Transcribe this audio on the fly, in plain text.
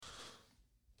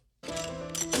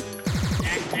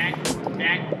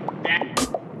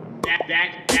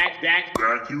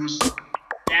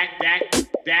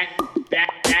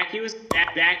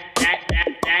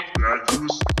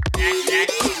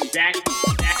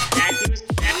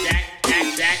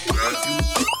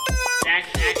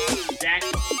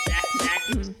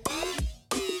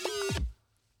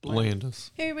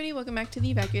Landis. Hey everybody, welcome back to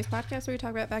the Vacuous Podcast, where we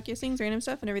talk about vacuous things, random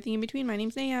stuff, and everything in between. My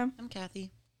name's Naya. I'm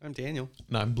Kathy. I'm Daniel.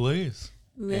 And I'm Blaze.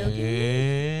 And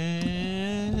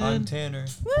I'm Tanner.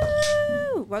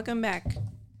 woo! Welcome back.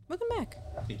 Welcome back.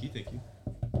 Thank you.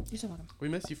 You're so welcome. We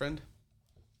miss you, friend.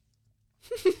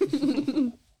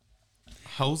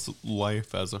 How's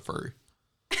life as a furry?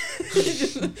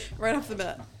 Right off the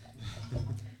bat.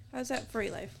 How's that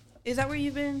furry life? Is that where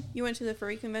you've been? You went to the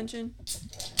furry convention?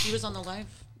 He was on the live.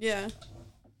 Yeah.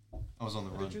 I was on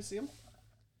the run. Did you see him?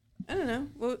 I don't know.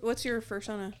 What's your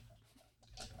persona?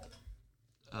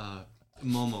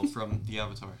 Momo from the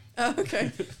Avatar. Oh,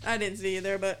 okay. I didn't see you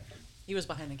there, but... He was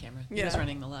behind the camera. He Yeah. was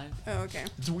running the live. Oh, okay.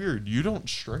 It's weird. You don't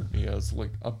strike me as like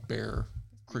a bear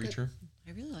creature.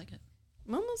 I really like it.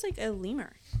 Momo's like a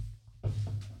lemur.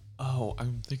 Oh,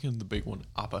 I'm thinking the big one,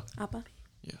 Appa. Appa?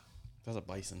 Yeah. That's a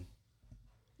bison.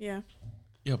 Yeah.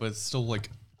 Yeah, but it's still like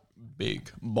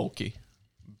big, bulky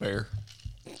bear.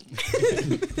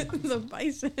 It's a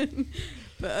bison.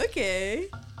 But okay.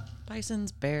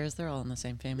 Bisons, bears, they're all in the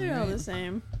same family. They're all right? the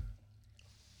same.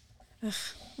 Ugh,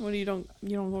 what, you don't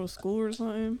go to school or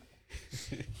something?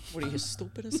 What are you,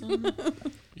 stupid or something?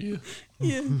 Yeah.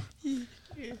 Yeah.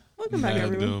 Welcome back, Mad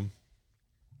everyone. dumb.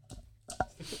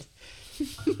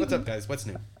 What's up, guys? What's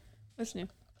new? What's new?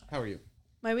 How are you?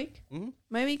 My week? Mm-hmm.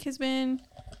 My week has been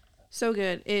so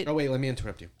good. Oh, wait, let me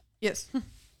interrupt you. Yes.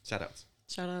 Shout outs.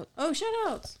 Shout out. Oh, shout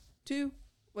outs to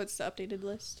what's the updated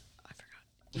list? I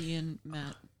forgot. Ian,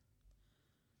 Matt.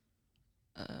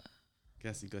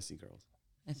 Gassy Gussy girls.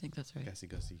 I think that's right. Gassy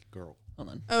Gussy girl. Hold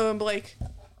on. Oh, and Blake.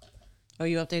 Oh,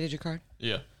 you updated your card?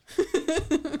 Yeah. Are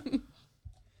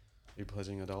you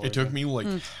pledging $1? It took me like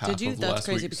half Did you? of That's last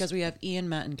crazy week's. because we have Ian,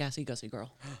 Matt, and Gassy Gussy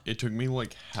Girl. It took me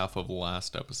like half of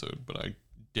last episode, but I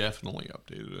definitely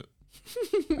updated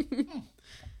it.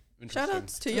 Shout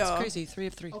outs to That's y'all. crazy. 3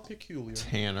 of 3. How peculiar.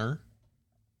 Tanner.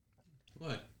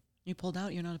 What? You pulled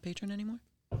out? You're not a patron anymore?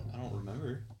 I don't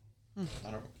remember.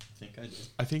 I don't think I did.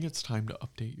 I think it's time to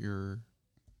update your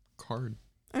card.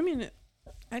 I mean,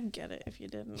 I'd get it if you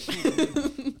didn't.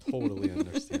 Totally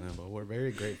understandable. We're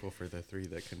very grateful for the 3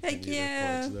 that continue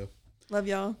yeah. to pledge, though. Love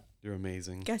y'all. You're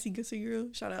amazing. Gassy Gussy Girl.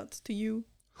 Shout outs to you.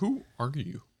 Who are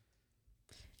you?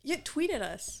 Yeah, tweet at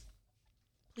us.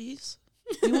 Please?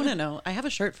 We want to know. I have a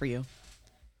shirt for you.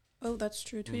 Oh, that's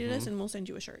true. Tweet at us and we'll send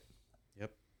you a shirt.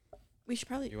 Yep. We should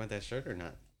probably... You want that shirt or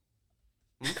not?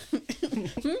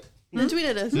 Then tweet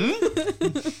at us.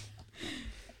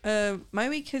 My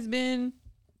week has been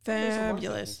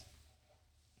fabulous.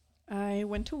 I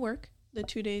went to work the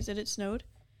 2 days that it snowed,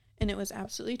 and it was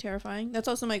absolutely terrifying. That's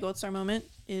also my Gold Star moment,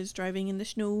 is driving in the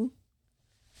snow.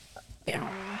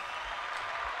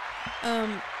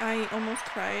 I almost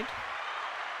cried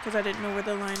because I didn't know where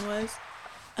the line was.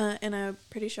 And I'm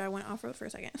pretty sure I went off-road for a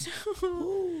second.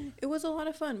 So it was a lot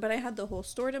of fun, but I had the whole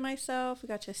store to myself. We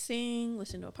got to sing,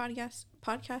 listen to a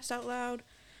podcast out loud.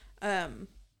 And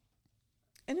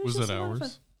it was Was just it a lot of fun.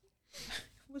 ours?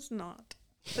 It was not.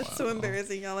 That's so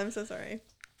embarrassing, y'all. I'm so sorry.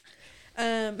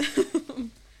 But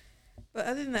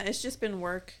other than that, it's just been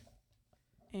work.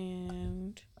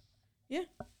 And yeah,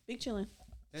 big chillin'.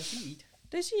 That's it.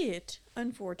 That's it,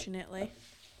 unfortunately.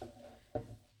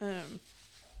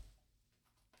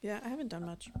 Yeah, I haven't done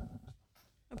much.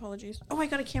 Apologies. Oh, I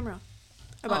got a camera.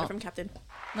 I bought it from Captain.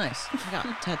 Nice. I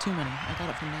got tattoo money. I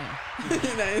got it from Naya.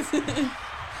 Nice.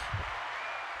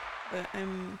 But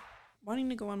I'm wanting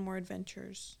to go on more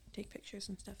adventures, take pictures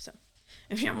and stuff. So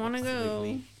if you want to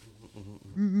go,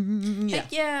 Yeah.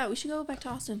 heck yeah, we should go back to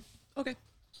Austin. Okay.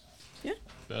 Yeah.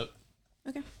 Bet.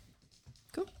 Okay.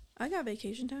 Cool. I got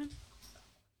vacation time.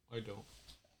 I don't.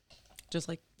 Just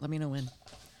like, let me know when.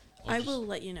 I will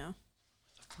let you know.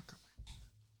 Fuck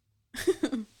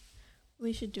am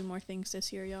We should do more things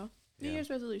this year, y'all. New Yeah. Year's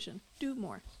resolution. Do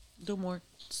more. Do more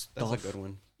That's stuff. a good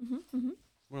one. Mm-hmm.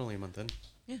 We're only a month in.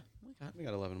 Yeah. Oh my God. We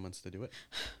got 11 months to do it.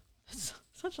 That's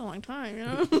such a long time, you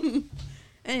know?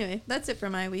 Anyway, that's it for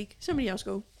my week. Somebody else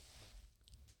go.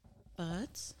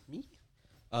 But Me?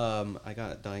 I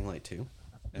got Dying Light 2.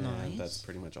 And Nice. that's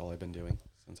pretty much all I've been doing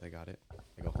since I got it.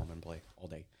 I go home and play all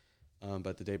day.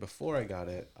 But the day before I got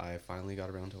it, I finally got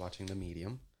around to watching The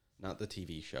Medium, not the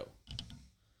TV show.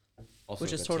 Also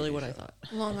which is the totally TV what I show. thought.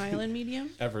 Long Island Medium.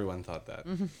 Everyone thought that.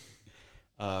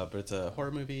 But it's a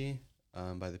horror movie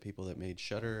by the people that made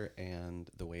Shudder and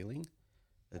The Wailing.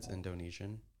 It's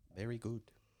Indonesian. Very good.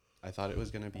 I thought it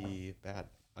was going to be bad.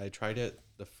 I tried it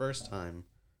the first time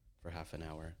for half an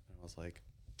hour. And I was like,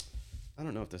 I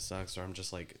don't know if this sucks or I'm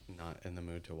just like not in the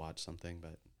mood to watch something,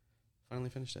 but finally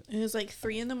finished it. It was like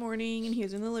 3 a.m, and he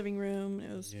was in the living room.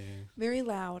 It was Yeah. very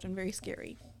loud and very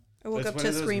scary. I woke It's up one to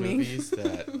of those screaming. movies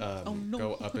that Oh, no.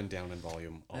 go up and down in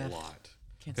volume a Ugh. lot.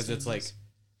 Can't Because stand it's like those.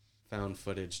 found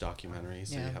footage documentary,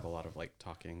 so Yeah. you have a lot of like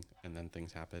talking and then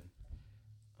things happen.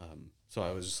 So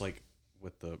I was just like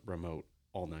with the remote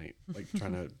all night, like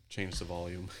trying to change the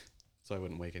volume so I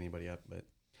wouldn't wake anybody up, but it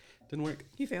didn't work.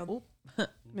 He failed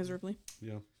miserably.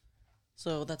 Yeah.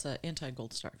 So that's an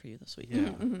anti-gold star for you this week. Yeah.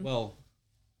 Mhm. Well,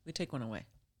 We take one away.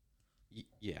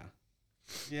 yeah.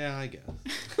 Yeah, I guess.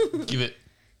 Give it.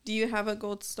 Do you have a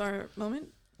gold star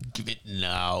moment? Give it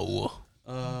now.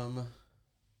 I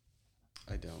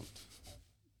don't.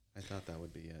 I thought that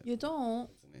would be it. You don't.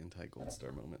 It's an anti-gold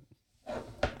star moment.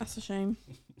 That's a shame.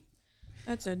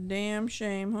 That's a damn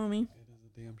shame, homie. It is a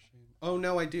damn shame. Oh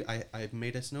no, I do. I've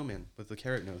made a snowman with the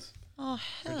carrot nose. Oh,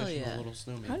 hell Traditional yeah. little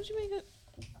snowman. How did you make it?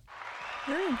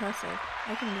 Very impressive.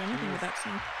 I couldn't do anything with that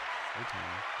thing. So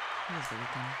tiny. It is the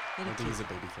weekend. I Get it think he's cute.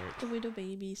 a baby carrot. The little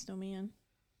baby snowman.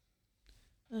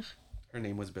 Her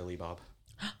name was Billy Bob.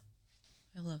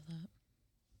 I love that.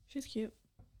 She's cute.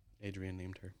 Adrian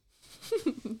named her.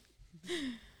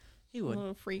 He A would.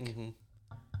 little freak. Mm-hmm.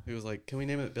 He was like, "Can we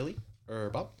name it Billy or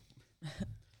Bob?"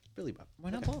 Billy Bob. Why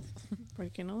not Okay. both? ¿Por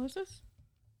qué no lo haces?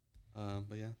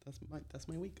 But yeah, that's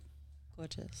my week.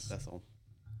 Gorgeous. That's all.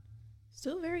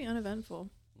 Still very uneventful.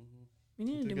 Mm-hmm. We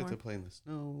need to Did do get more. to play in the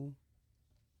snow.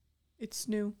 It's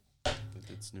new. It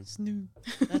did snow. Snooze.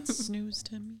 That's snooze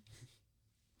to me.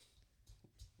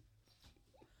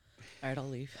 All right, I'll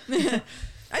leave. I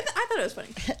thought it was funny.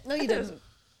 No, you I thought it was- didn't.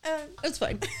 Uh, It's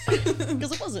fine.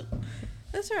 Because it wasn't.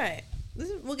 that's all right.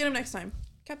 We'll get him next time.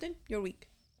 Captain, your week.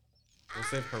 We'll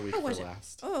save her week How for was it?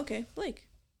 last. Oh, okay.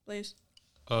 Blaze.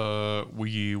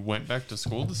 We went back to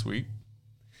school this week.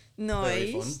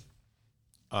 Very fun. Nice.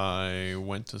 I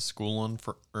went to school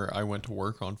I went to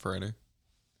work on Friday.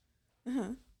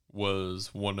 Uh-huh.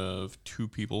 Was one of 2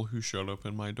 people who showed up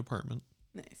in my department.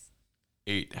 Nice.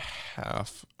 Ate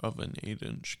half of an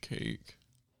 8-inch cake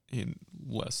in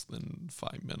less than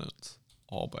 5 minutes,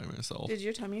 all by myself. Did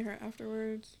your tummy hurt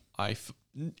afterwards?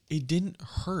 It didn't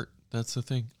hurt. That's the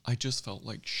thing. I just felt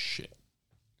like shit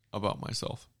about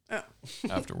myself Oh.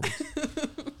 afterwards.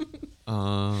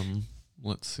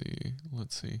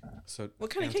 Let's see. So What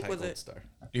kind of cake was anti-gold it? Star.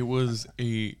 It was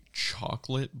a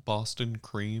chocolate Boston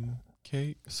cream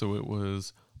cake. So it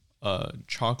was a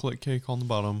chocolate cake on the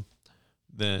bottom,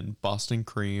 then Boston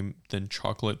cream, then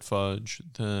chocolate fudge,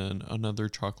 then another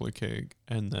chocolate cake,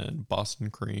 and then Boston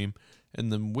cream,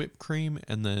 and then whipped cream,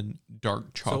 and then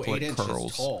dark chocolate so 8 inches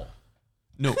curls. tall.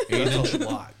 No, 8 That's a inches.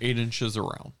 lot. 8 inches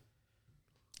around.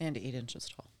 And 8 inches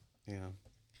tall. Yeah.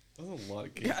 That's a lot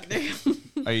of cake. God damn.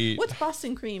 I ate What's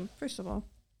Boston cream, first of all?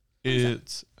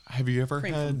 it's. Have you ever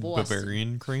Cream from had Boston.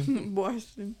 Bavarian cream?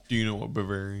 Boston. Do you know what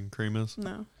Bavarian cream is?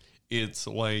 No. It's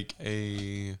like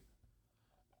a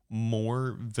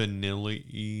more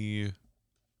vanilla-y,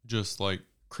 just like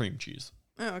cream cheese.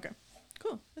 Oh, okay.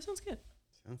 Cool. That sounds good.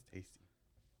 Sounds tasty.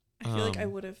 I feel like I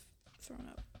Um, would have thrown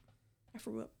up. I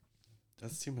threw up.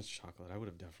 That's too much chocolate. I would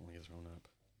have definitely thrown up.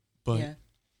 But Yeah.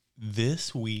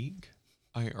 this week,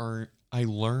 I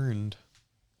learned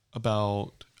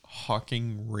about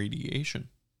Hawking radiation.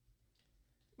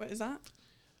 What is that?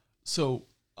 So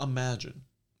imagine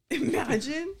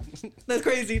Imagine. That's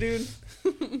crazy, dude.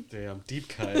 Damn, deep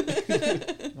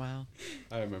cut. Wow.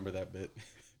 I remember that bit.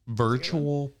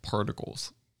 virtual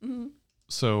particles. Mm-hmm.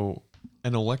 So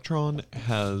an electron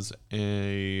has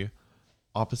a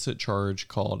opposite charge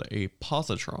called a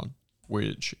positron,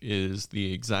 which is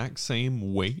the exact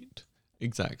same weight,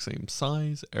 exact same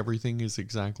size, everything is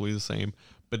exactly the same,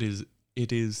 but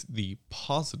it is the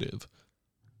positive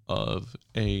of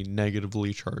a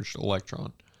negatively charged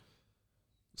electron.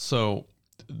 So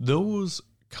those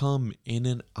come in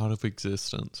and out of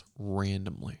existence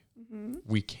randomly. Mm-hmm.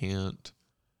 We can't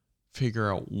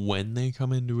figure out when they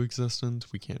come into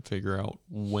existence. We can't figure out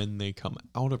when they come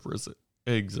out of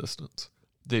existence.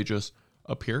 They just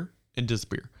appear and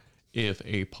disappear. If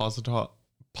a positron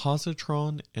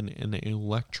and an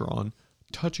electron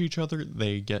touch each other,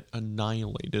 they get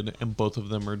annihilated and both of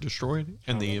them are destroyed,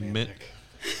 and How they romantic.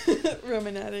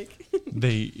 Romantic.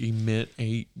 they emit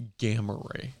a gamma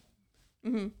ray.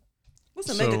 Mm-hmm. What's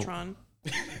a So- Megatron?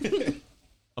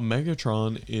 A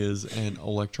megatron is an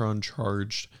electron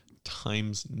charged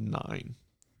times 9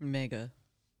 Mega.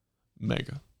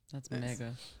 mega. That's Nice. mega. I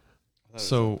thought it was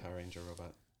So- a Power Ranger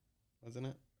robot, wasn't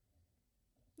it?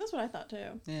 That's what I thought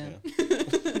too.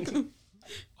 Yeah.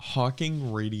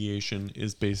 Hawking radiation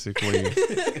is basically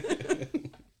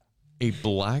a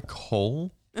black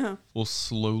hole Uh-huh. will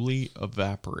slowly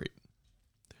evaporate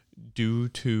due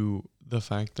to the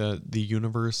fact that the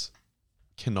universe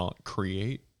cannot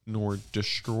create nor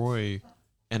destroy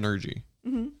energy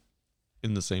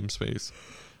in the same space.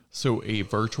 So a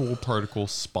virtual particle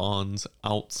spawns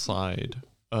outside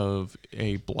of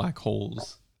a black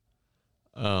hole's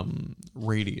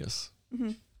radius.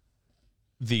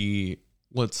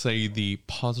 Let's say the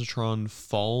positron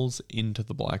falls into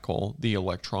the black hole, the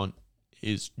electron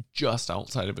is just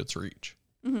outside of its reach.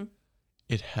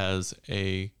 It has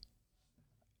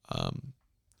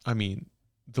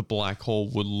the black hole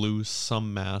would lose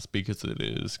some mass because it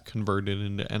is converted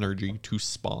into energy to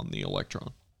spawn the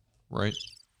electron, right?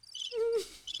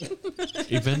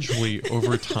 Eventually,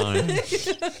 over time,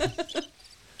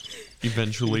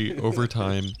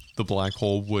 the black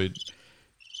hole would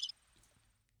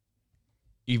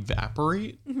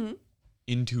evaporate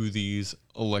into these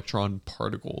electron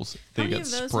particles. They many get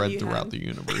of those have spread you throughout had? the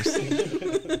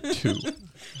universe. 2.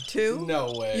 2?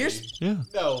 No way. You're Yeah.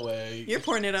 No way. You're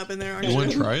pouring it up in there, aren't You you?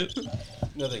 want to try it?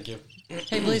 No, thank you.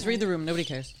 Hey, Blaze, read the room. Nobody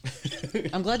cares.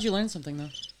 I'm glad you learned something, though.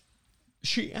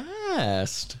 She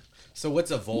asked. So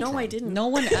what's a Voltron? No, I didn't. No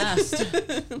one asked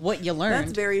what you That's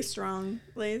learned. very strong,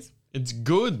 Blaze. It's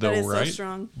good though, That is so right?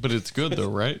 strong. But it's good though,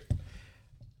 right?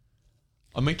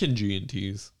 I'm making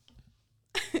G&Ts.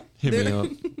 Hit me up.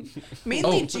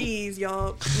 Mainly Oh. G's,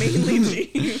 y'all. Mainly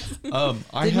G's. I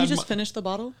Did you had just finish the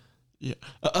bottle? yeah.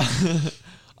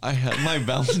 I had my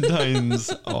Valentine's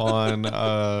on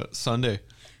Sunday.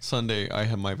 Sunday, I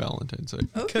had my Valentine's Day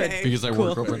Okay. because I Cool.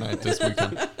 work overnight this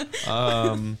weekend.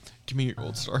 Give me your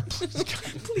gold star,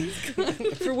 please.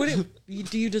 For what?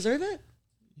 Do you deserve it?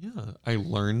 Yeah, I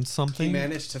learned He something.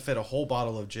 managed to fit a whole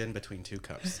bottle of gin between 2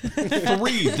 cups.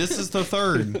 3. This is the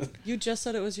 3rd. You just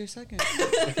said it was your second.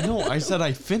 No, I said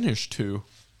I finished 2.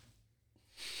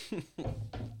 All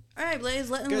right,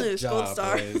 Blaze, letting Good loose. Gold job,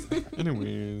 star. Blaze.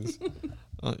 Anyways,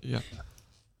 yeah.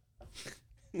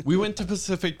 We went to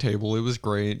Pacific Table. It was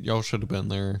great. Y'all should have been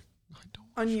there.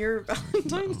 On your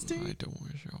Valentine's No, I Day. don't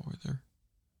wish y'all were there.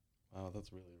 Wow,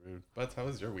 that's really rude. But how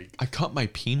was your week? I cut my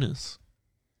penis.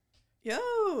 Yo,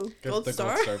 Get gold the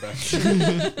star. gold star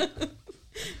back.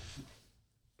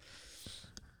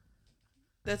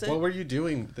 That's it. What were you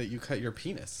doing that you cut your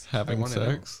penis? I Having wanna know.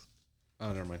 sex. Oh,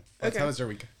 never mind. That's Okay. How was your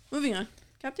week? Moving on.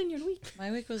 Captain, your week.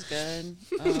 My week was good.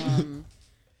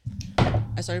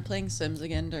 I started playing Sims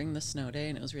again during the snow day,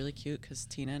 and it was really cute because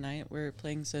Tina and I were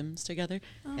playing Sims together,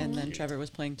 and then Trevor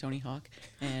was playing Tony Hawk,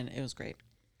 and it was great.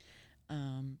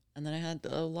 And then I had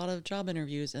a lot of job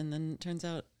interviews, and then it turns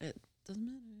out it doesn't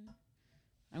matter.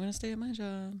 I'm gonna stay at my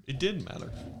job, It did matter.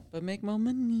 but make more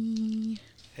money.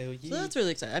 Hell So that's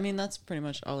really exciting. I mean, that's pretty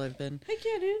much all I've been Heck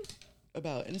yeah, dude.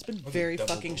 about, and it's been a very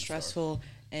double fucking gold star. stressful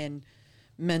and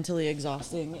mentally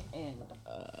exhausting, and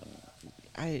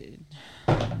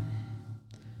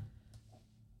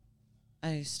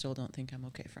I still don't think I'm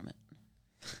okay from it.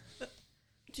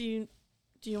 Do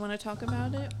you want to talk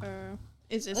about it, or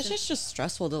is this? It's just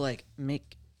stressful to like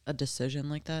make a decision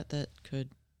like that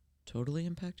could totally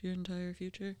impact your entire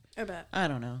future. I bet. I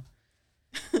don't know.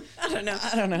 I don't know.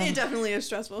 I don't know. It definitely is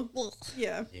stressful.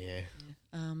 Yeah. Yeah.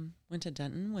 Went to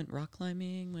Denton, went rock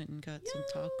climbing, went and got some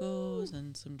tacos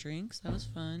and some drinks. That was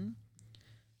fun.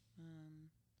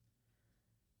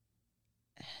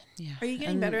 Yeah. Are you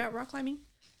getting better at rock climbing?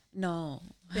 No.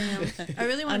 Damn. I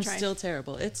really want I'm to try. still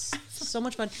terrible. It's so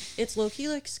much fun. It's low key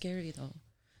like scary though.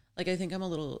 Like I think I'm a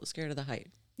little scared of the height.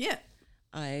 Yeah.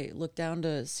 I looked down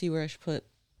to see where I should put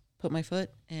my foot,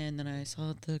 and then I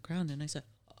saw the ground, and I said,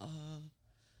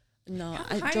 "No, How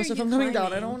high are Joseph, you I'm coming down.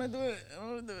 I climbing? don't want to do it. I don't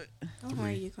want to do it." How high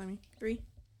are you climbing? 3.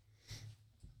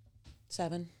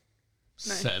 7.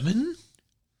 Nice. 7?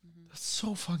 That's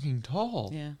so fucking tall.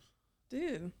 Yeah,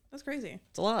 Dude, that's crazy.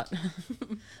 it's a lot.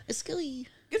 It's scary.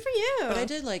 Good for you. But I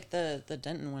did like the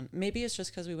Denton one. Maybe it's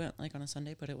just because we went like on a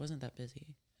Sunday, but it wasn't that busy.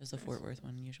 It was the Fort Worth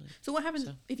one usually. So what happens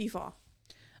So- if you fall?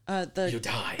 You The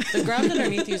die. the ground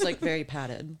underneath you is like very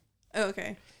padded. Oh,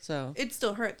 okay. So It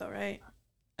still hurt though, right?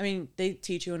 I mean, they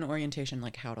teach you in orientation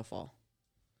like how to fall.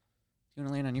 You want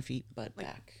to land on your feet, butt Like-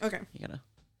 back. Okay. You gotta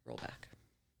roll back.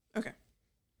 Okay.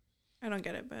 I don't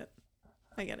get it, but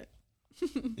I get it.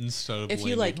 Instead of If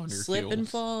you landing like on your slip and heels.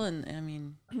 fall, and I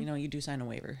mean, you know, you do sign a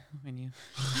waiver when you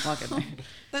walk in there.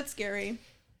 That's scary.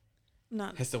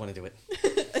 Not. I still want to do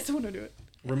it. I still want to do it.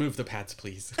 Remove the pads,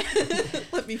 please.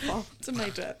 Let me fall to my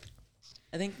death.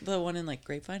 I think the one in like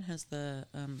Grapevine has the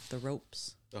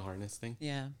ropes. The harness thing.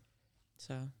 Yeah.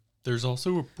 So There's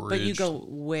also a bridge. But you go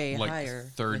way like higher.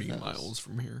 30 with those, miles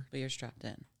from here. But you're strapped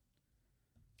in.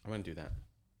 I want to do that.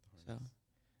 So I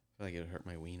feel like it would hurt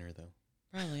my wiener though.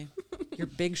 probably your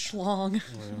big schlong.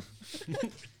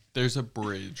 There's a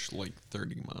bridge like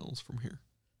 30 miles from here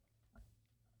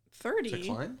 30. To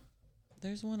climb?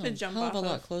 There's one To a jump hell of a off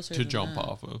lot of. closer to than jump that.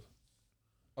 off of.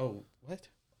 Oh, what?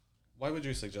 Why would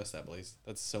you suggest that, Blaze?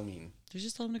 That's so mean. Did you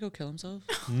just tell him to go kill himself?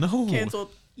 No.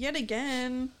 Canceled yet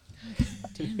again.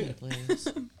 Damn it, Blaze.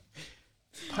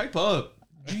 Pipe up.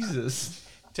 Jesus.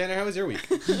 Tanner, how was your week?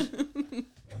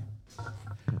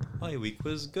 My week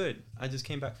was good. I just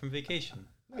came back from vacation.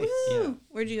 Nice. Woo!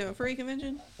 Where'd you go? Furry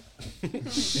convention? Boom.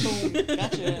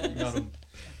 Gotcha.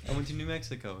 I went to New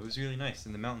Mexico. It was really nice,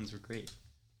 and the mountains were great.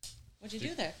 What'd you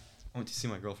do there? I went to see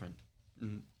my girlfriend.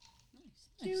 Nice.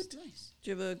 Nice.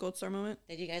 Did you have a gold star moment?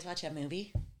 Did you guys watch a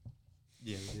movie?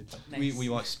 Yeah, we did. Nice. We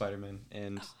watched Spider-Man,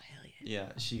 and Oh, hell yeah.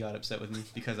 yeah, she got upset with me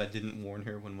because I didn't warn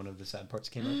her when one of the sad parts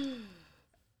came up.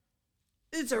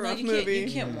 It's a No, rough you movie. You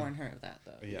can't warn her of that,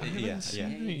 though. Yeah. Yeah.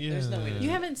 There's no way to You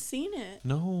haven't seen it.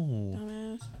 No.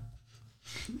 Dumbass.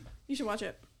 You should watch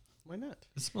it. Why not?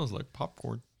 It smells like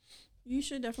popcorn. You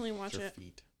should definitely watch Your it.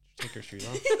 feet. Did you take her shoes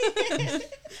off?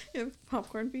 You have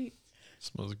popcorn feet.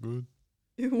 Smells good.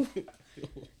 Ew.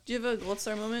 Do you have a gold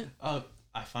star moment? I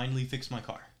finally fixed my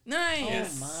car.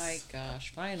 Nice. Oh my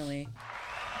gosh, finally.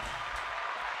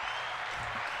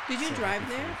 Did you So drive happy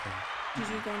for there? your friend. Did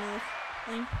you go on the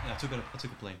plane? Yeah, I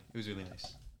took a plane. It was really nice.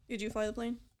 Did you fly the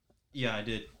plane? Yeah, I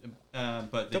did.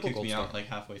 But they Double kicked gold me star. out like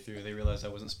halfway through. They realized I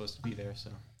wasn't supposed to be there, so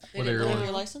They What didn't have airline?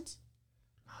 your license?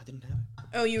 I didn't have it.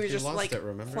 Oh, you were You just lost like it,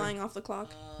 remember? flying off the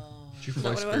clock. Oh. Did you Is that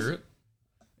fly what it was? Spirit?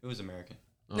 It was American.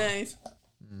 Oh. Nice.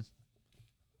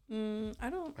 Mm. I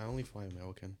don't. I only fly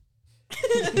American.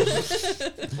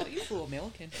 Thought you flew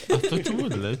American. I thought you were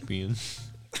lesbian.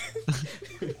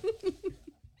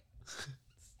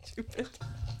 Stupid.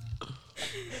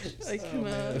 I Oh, cannot.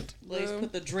 man. Blaze, No.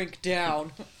 put the drink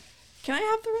down. Can I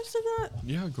have the rest of that?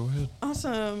 Yeah, go ahead.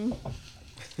 Awesome.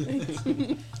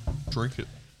 Drink it.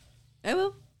 I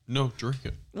will No, drink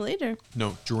it. later.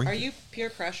 No, drink Are it. you peer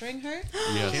pressuring her?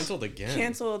 Yes. Canceled again.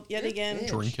 Canceled yet You're again. bitch.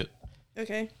 Drink it.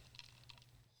 Okay.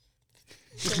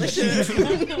 Delicious.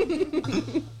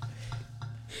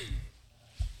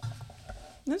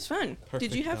 That's fun. Did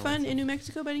Perfect you have fun balance in of- New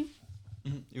Mexico, buddy?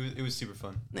 It was super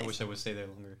fun. Nice. I wish I would stay there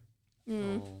longer.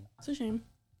 Mm. Oh, It's a shame.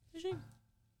 It's a shame.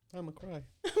 I'm a cry.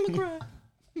 I'm gonna cry.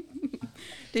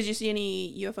 Did you see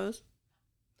any UFOs?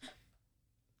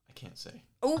 I can't say.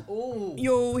 Oh, Oh.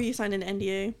 yo, he signed an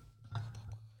NDA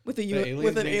with a The U- aliens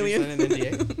with an made you alien. sign an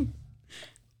NDA?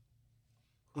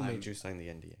 Who I'm- made you sign the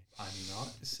NDA? I'm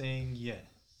not saying yes.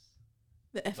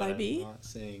 The But I'm FIB. not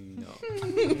saying no.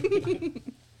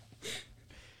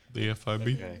 The FIB.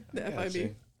 Okay. The I got FIB.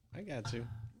 you. I got you.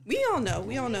 We all know.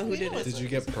 We all know who did it. Did you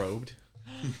get probed?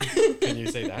 Can you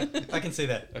say that? I can say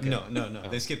that. Okay. No. Oh.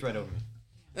 They skipped right over me.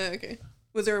 Okay.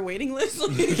 Was there a waiting list?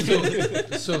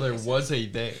 So there was a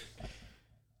day.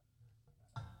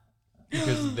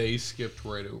 Because they skipped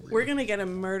right over We're you. gonna get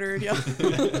him murdered, y'all.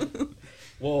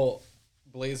 Well,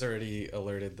 Blaze already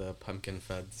alerted the pumpkin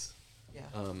feds. Yeah.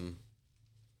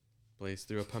 Blaze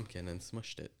threw a pumpkin and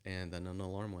smushed it, and then an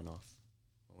alarm went off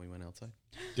when we went outside.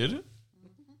 Did it?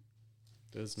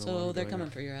 There's no So alarm they're going coming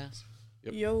off. for your ass.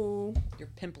 Yep. Yo. Your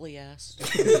pimply ass.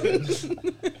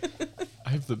 I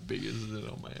have the biggest zit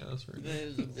on my ass right now.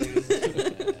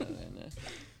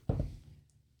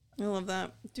 I love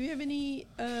that. Do we have any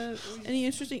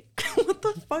interesting what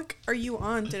the fuck are you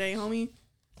on today, homie?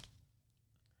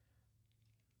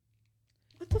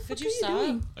 What the fuck Could are you you stop?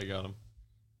 doing? I got him.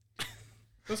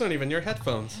 Those aren't even your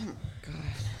headphones.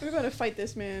 We're about to fight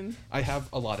this man. I have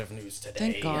a lot of news today.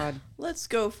 Thank God. Let's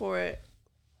go for it.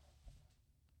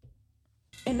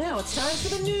 And now it's time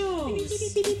for the news.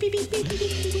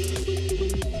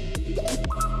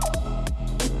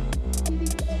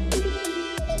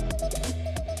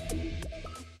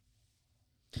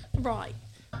 Right.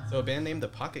 So a band named the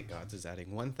Pocket Gods is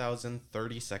adding 1,000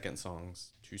 30-second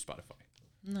songs to Spotify.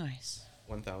 Nice.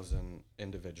 1,000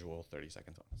 individual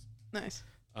 30-second songs. Nice.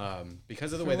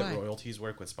 Because of the For way that why? royalties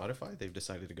work with Spotify, they've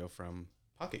decided to go from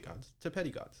Pocket Gods to Petty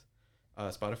Gods.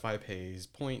 Spotify pays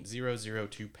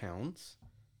 £0.002,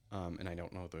 and I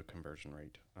don't know the conversion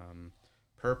rate,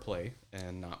 per play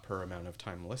and not per amount of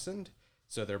time listened.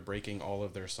 So they're breaking all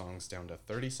of their songs down to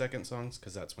 30-second songs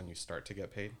because that's when you start to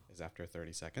get paid, is after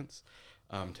 30 seconds,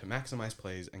 to maximize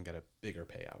plays and get a bigger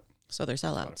payout. So they're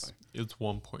sellouts. Spotify. It's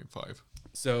 1.5.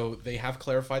 So they have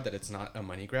clarified that it's not a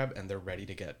money grab and they're ready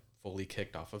to get fully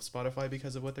kicked off of Spotify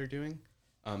because of what they're doing.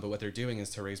 But what they're doing is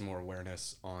to raise more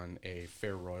awareness on a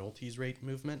fair royalties rate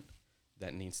movement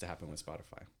that needs to happen with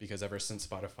Spotify, because ever since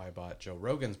Spotify bought Joe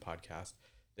Rogan's podcast,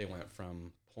 they went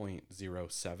from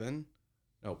 0.007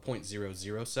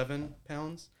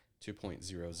 pounds to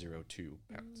 0.002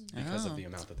 pounds because of the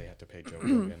amount that they had to pay Joe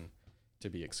Rogan to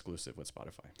be exclusive with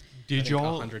Spotify. Did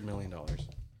y'all $100 million?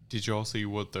 Did y'all see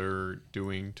what they're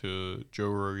doing to Joe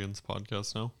Rogan's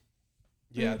podcast now?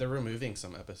 Yeah, they're removing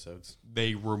some episodes.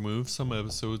 They remove some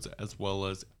episodes, as well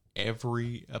as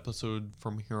every episode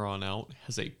from here on out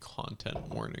has a content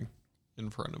warning in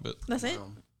front of it. That's it.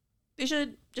 They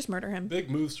should just murder him. Big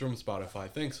moves from Spotify.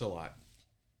 Thanks a lot.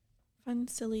 Fun,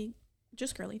 silly,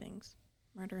 just girly things.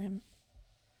 Murder him.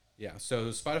 Yeah, so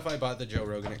Spotify bought the Joe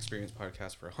Rogan Experience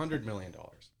podcast for $100 million.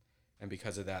 And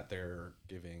because of that, they're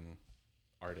giving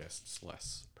artists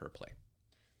less per play.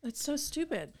 That's so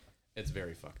stupid. It's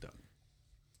very fucked up.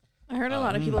 I heard a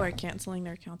lot of people are canceling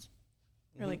their accounts.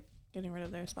 Or like getting rid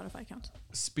of their Spotify accounts.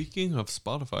 Speaking of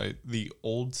Spotify, the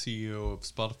old CEO of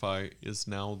Spotify is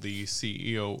now the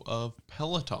CEO of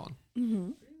Peloton.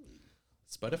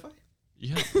 Spotify?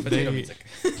 Yeah, Potato music.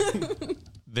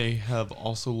 they have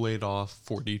also laid off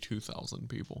 42,000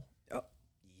 people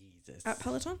Jesus. At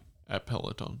Peloton? at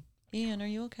Peloton. Ian, are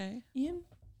you okay? Ian?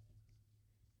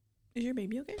 Is your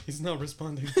baby okay? He's not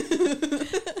responding.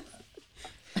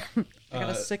 I got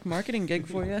a sick marketing gig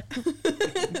for you.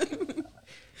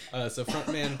 So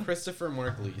frontman Christopher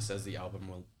Mark Lee says the album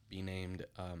will be named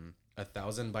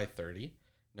 1,000 by 30.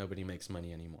 Nobody makes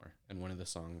money anymore. And one of the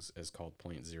songs is called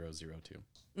 .002.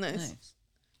 Nice. Nice.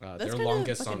 That's Their kinda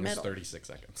longest fucking song metal. is 36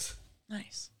 seconds.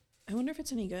 Nice. I wonder if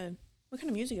it's any good. What kind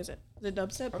of music is it? Is it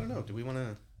dubstep? I don't know. Do we want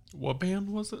to... What band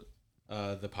was it?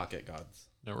 The Pocket Gods.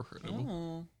 Never heard of them.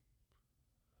 Oh.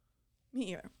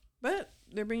 Me either. But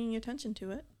they're bringing attention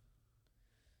to it.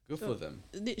 Good So- for them.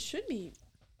 It should be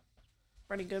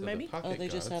pretty good, So the maybe. Pocket Oh, they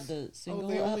just Gods- have the single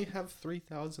they up? only have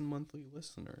 3,000 monthly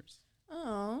listeners.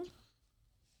 Oh.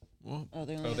 Well, Oh,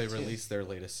 they only Oh, they have two. released their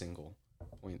latest single,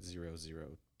 .002.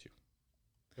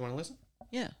 You want to listen?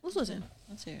 Yeah. Let's listen.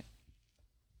 Let's hear it.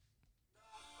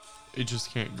 it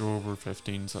just can't go over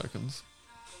 15 seconds.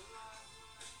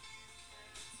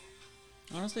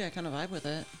 Honestly, I kind of vibe with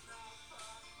it.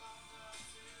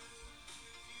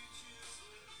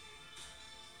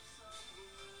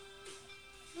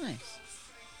 Nice.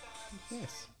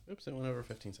 Yes. Oops, it went over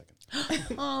 15 seconds.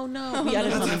 Oh no, we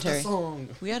added commentary. Song.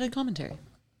 We added commentary.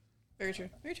 Very true.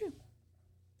 Very true.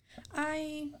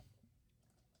 I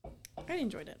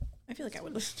enjoyed it. I feel like I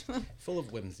would listen to them. Full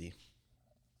of whimsy.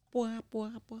 Bwah,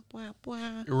 bwah, bwah, bwah,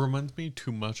 bwah. It reminds me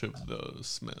too much of the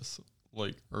Smiths,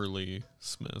 like early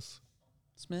Smiths.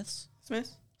 Smiths?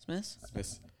 Smith? Smiths?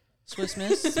 Miss Swiss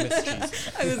Miss? Smith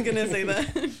cheese. I was going to say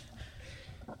that.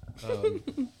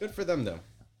 Good for them, though.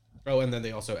 Oh, and then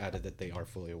they also added that they are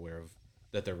fully aware of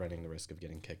that they're running the risk of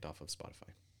getting kicked off of Spotify.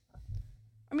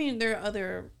 I mean, there are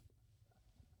other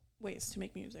ways to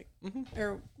make music. Mhm.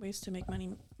 Or ways to make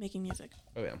money making music.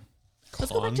 Oh, yeah.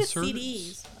 Let's go back to Concerts?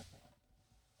 CDs.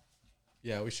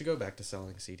 Yeah, we should go back to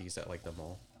selling CDs at, like, the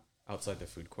mall outside the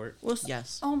food court. We'll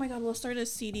Yes. Oh my god, we'll start a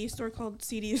CD store called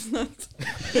CDs Nuts.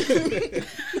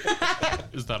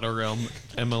 Is that around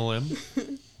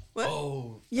MLM? What?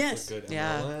 Oh, Yes. Good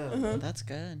Yeah. MLM. That's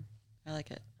good. I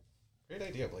like it. Great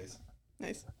idea, Blaze.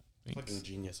 Nice. Thanks. Fucking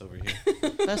genius over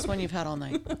here. Best one you've had all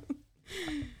night.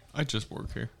 I just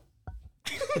work here.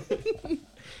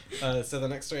 So the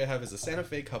next story I have is a Santa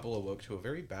Fe couple awoke to a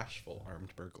very bashful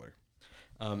armed burglar.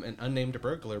 An unnamed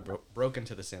burglar broke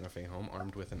into the Santa Fe home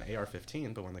armed with an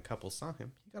AR-15, but when the couple saw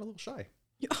him, he got a little shy.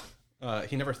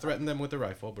 He never threatened them with a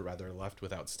rifle, but rather left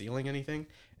without stealing anything,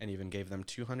 and even gave them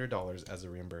 $200 as a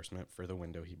reimbursement for the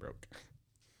window he broke.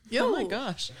 Yo, Oh my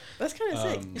gosh. that's kind of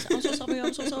sick. I'm so sorry.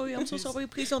 I'm so sorry. I'm so sorry.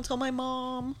 Please don't tell my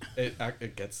mom.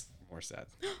 It gets more sad.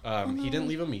 He didn't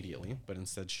leave immediately, but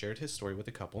instead shared his story with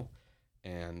the couple,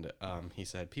 and he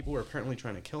said people were apparently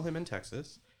trying to kill him in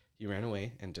Texas. He ran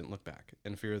away and didn't look back,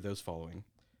 in fear of those following.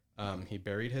 He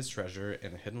buried his treasure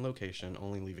in a hidden location,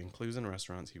 only leaving clues in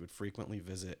restaurants he would frequently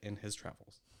visit in his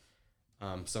travels.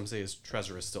 Some say his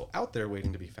treasure is still out there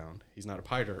waiting to be found. He's not a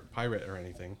pirate or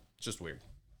anything. It's just weird.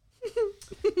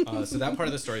 So that part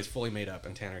of the story is fully made up,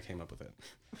 and Tanner came up with it.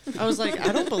 I was like,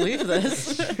 I don't believe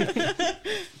this.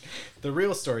 The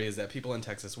real story is that people in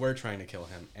Texas were trying to kill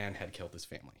him and had killed his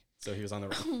family. So he was on the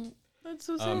run. That's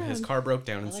so sad. His car broke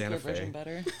down I in like Santa your version Fe.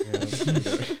 better.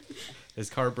 Yeah. His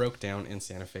car broke down in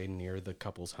Santa Fe near the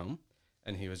couple's home,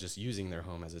 and he was just using their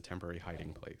home as a temporary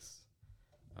hiding place,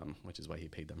 which is why he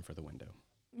paid them for the window.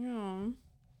 Yeah.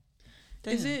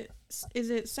 Damn. Is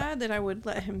it sad that I would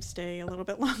let him stay a little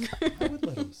bit longer? I would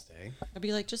let him stay. I'd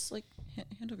be like, just like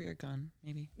hand over your gun,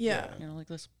 maybe. Yeah. You know, like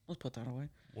let's put that away.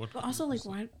 What? But also, like,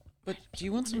 why But do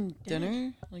you want some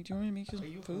dinner? Like, do you want me to make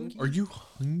you you food? Are you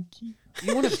hungry?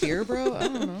 You want a beer, bro? I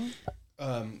don't know.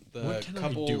 The What can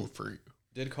couple I do for you?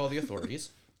 did call the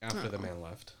authorities after the man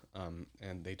left,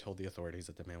 and they told the authorities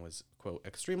that the man was, quote,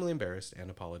 extremely embarrassed and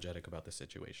apologetic about the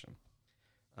situation.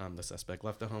 The suspect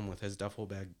left the home with his duffel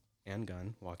bag and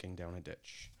gun, walking down a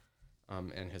ditch.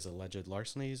 And his alleged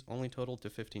larcenies only totaled to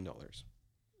 $15.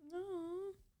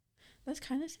 Oh, that's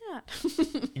kind of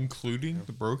sad. Including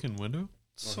the broken window?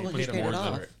 So he he much paid it more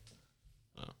off.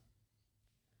 than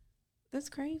That's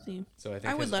crazy. So I think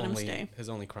I would his let him only, stay. His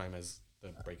only crime is the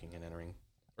breaking and entering,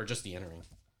 or just the entering,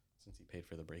 since he paid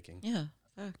for the breaking. Yeah.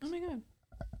 Facts. Oh my god,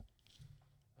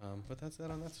 But that's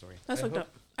that on that story. that's I fucked hope,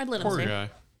 up. I'd let him Poor stay. guy.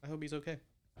 I hope he's okay.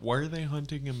 Why are they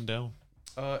hunting him down?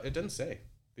 It didn't say.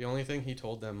 The only thing he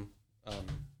told them For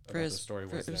about his, the story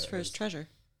for, was it was that for his treasure.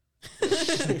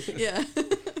 Yeah.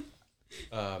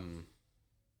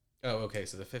 Oh, okay.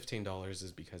 So the $15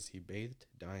 is because he bathed,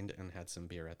 dined, and had some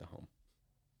beer at the home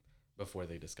before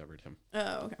they discovered him.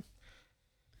 Oh,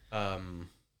 okay.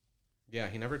 Yeah,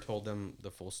 he never told them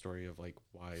the full story of like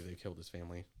why they killed his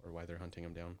family or why they're hunting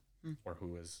him down or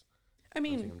who is I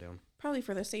hunting mean, him down. probably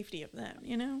for the safety of them,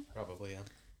 you know? Probably, yeah.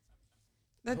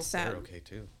 That's sad. They're okay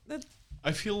too.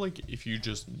 I feel like if you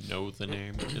just know the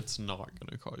name, it's not going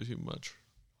to cause you much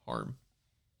harm.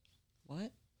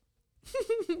 What?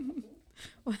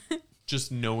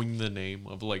 Just knowing the name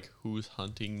of like who's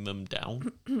hunting them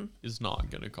down is not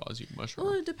going to cause you much Well,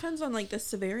 harm. it depends on like the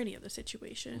severity of the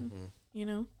situation, you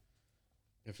know?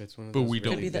 If it's one of But those we really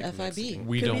don't- Could be the big FIB. Mexican-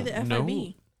 We Could don't be the know.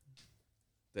 FIB.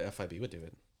 The FIB would do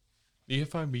it. The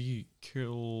FIB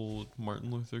killed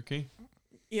Martin Luther King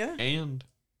Yeah. and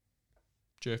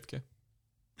JFK.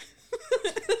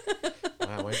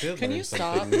 Wow, I did Can learn you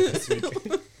something stop? new this week.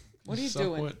 What are you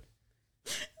Somewhat.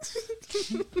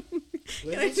 doing?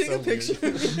 Can I take a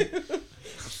picture?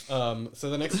 So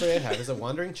the next story I have is a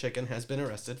wandering chicken has been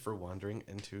arrested for wandering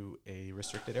into a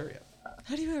restricted area.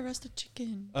 How do you arrest a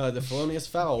chicken? The felonious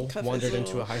fowl Cuff his wandered into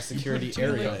little- a high security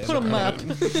area. in Put 'em the up.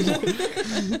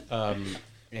 Pentagon.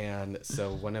 And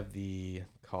so one of the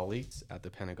colleagues at the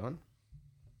Pentagon,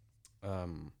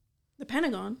 The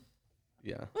Pentagon.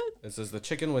 yeah, What? it says the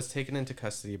chicken was taken into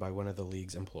custody by one of the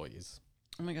league's employees.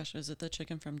 Oh my gosh, is it the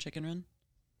chicken from Chicken Run?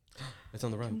 It's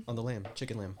on the run, on the lamb,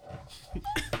 chicken lamb.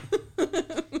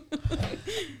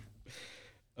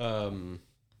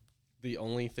 The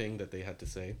only thing that they had to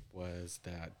say was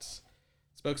that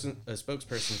a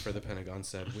spokesperson for the Pentagon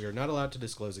said, "We are not allowed to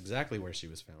disclose exactly where she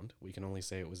was found. We can only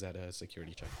say it was at a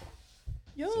security checkpoint."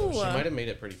 Yo. So she might have made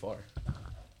it pretty far.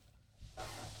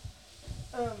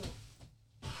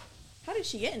 How did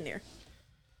she get in there?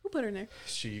 Who put her in there?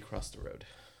 She crossed the road.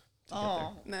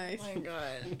 Oh Nice. my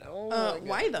god. Oh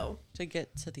Why though? To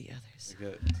get to the others.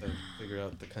 To figure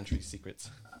out the country's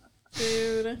secrets.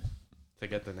 Dude. To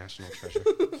get the national treasure.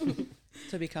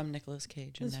 To become Nicolas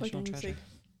Cage in That's National fucking Treasure. sick.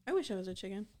 I wish I was a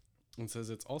chicken. It says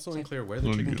it's also unclear where the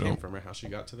Let me chicken get came out. from or how she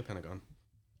got to the Pentagon.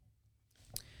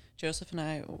 Joseph and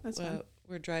I That's fine.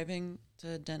 were driving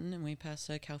to Denton and we passed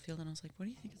a cow field and I was like, what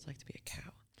do you think it's like to be a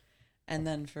cow? And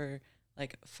then for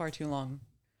like far too long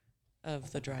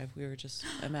of the drive, we were just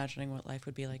imagining what life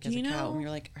would be like Do as a you cow. know- And we were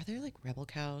like, are there like rebel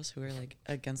cows who are like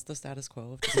against the status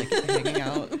quo of just like hanging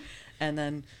out? And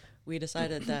then we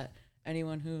decided that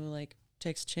anyone who like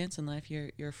takes a chance in life,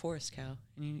 you're a forest cow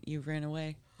and you ran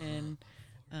away and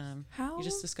How? you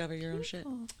just discover your own shit.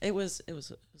 beautiful. It was a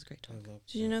great I talk. love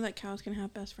Did you know that cows can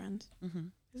have best friends? Mm-hmm.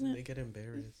 Isn't They it get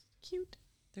embarrassed. cute?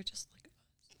 They're just like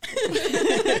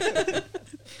I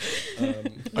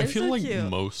They're feel so like cute.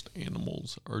 most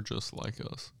animals are just like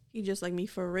us. You just like me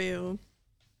for real.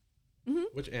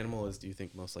 Which animal do you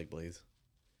think most like Blaze?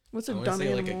 What's I a want to dumb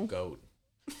say animal? like a goat.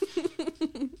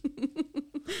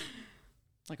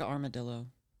 an armadillo.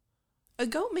 A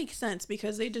goat makes sense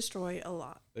because they destroy a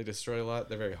lot. They destroy a lot.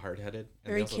 They're very hard-headed. and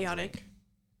Very they also chaotic. drink.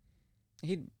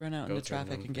 He'd run out into Goats are traffic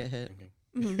known and for get hit.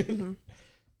 drinking. Mhm.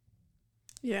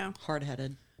 Yeah, Hard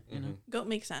headed. You know. goat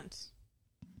makes sense.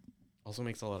 Also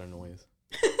makes a lot of noise.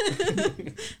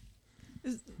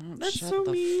 Oh, That's shut so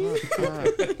the mean. fuck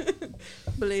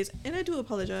up. Blaze, and I do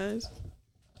apologize.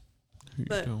 You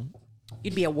But- don't.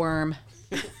 You'd be a worm.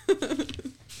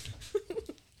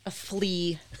 A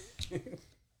flea.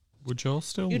 Would y'all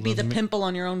still You'd be love the me? pimple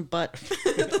on your own butt.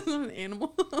 That's not an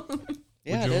animal.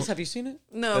 Yeah, Would it you- is. Have you seen it?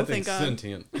 No, That thank thing's God.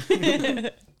 sentient.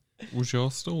 Would y'all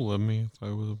still love me if I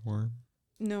was a worm?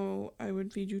 No, I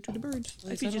would feed you to the birds. I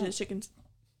Blaze, feed I you to don't- the chickens.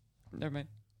 Never mind.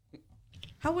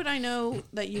 How would I know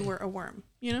that you were a worm?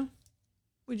 You know?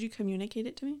 Would you communicate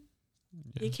it to me?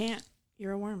 Yeah. You can't.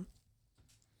 You're a worm.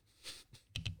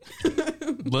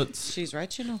 Let's. She's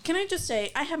right, you know. Can I just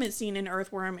say, I haven't seen an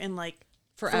earthworm in like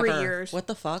Forever. 3 years. What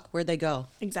the fuck? Where'd they go?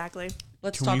 Exactly.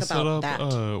 Let's Can talk we set about up that.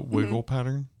 a wiggle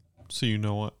pattern so you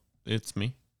know what? It's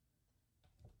me.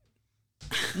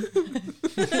 This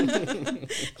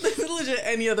is legit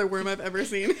any other worm I've ever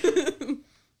seen.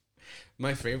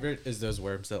 My favorite is those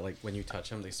worms that, like, when you touch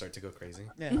them, they start to go crazy.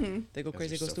 Yeah. They go Those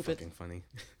crazy, are go so stupid. fucking funny.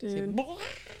 Dude,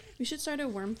 we should start a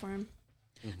worm farm.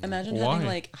 Imagine Why? having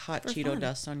like hot For Cheeto fun.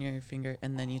 dust on your finger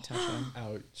and then you touch them.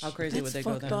 Ouch. How crazy would That's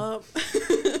they go fucked then? up.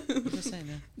 I'm just saying,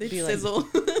 man. They Be like sizzle.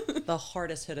 the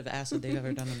hardest hit of acid they've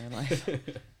ever done in their life.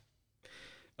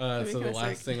 So be the kinda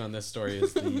last sick. thing on this story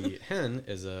is the hen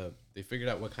is they figured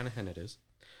out what kind of hen it is.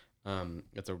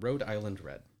 It's a Rhode Island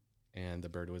red, and the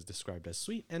bird was described as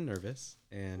sweet and nervous,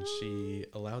 and she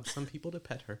allowed some people to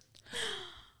pet her.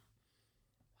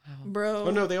 Wow. Bro.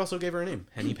 Oh no, they also gave her a name,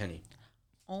 Henny Penny.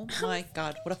 Oh my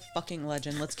god, what a fucking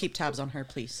legend. Let's keep tabs on her,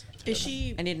 please. Is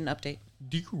she... I need an update.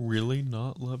 Do you really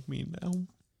not love me now?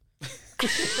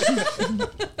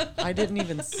 I didn't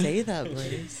even say that,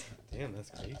 Blaze. Damn,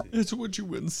 that's crazy. It's what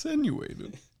you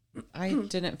insinuated. I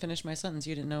didn't finish my sentence.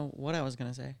 You didn't know what I was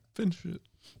going to say. Finish it.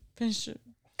 Finish it.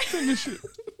 Finish it.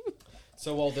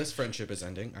 So while this friendship is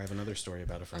ending, I have another story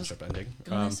about a friendship ending.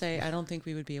 Going to say, I don't think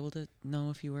we would be able to know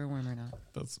if you were a worm or not.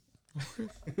 That's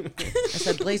I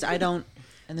said, Blaze, I don't.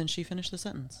 And then she finished the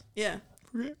sentence. Yeah.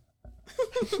 okay.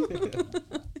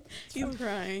 He's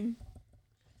crying.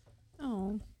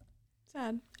 Oh.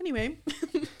 Sad. Anyway.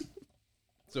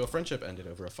 So a friendship ended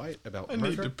over a fight about I need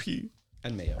murder to pee.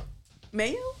 and mayo.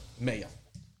 Mayo? Mayo.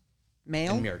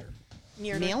 Mail? And murder.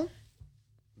 Near Meal?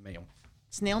 Mayo.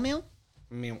 Snail mail?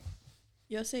 Mayo.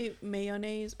 You'll say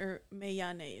mayonnaise or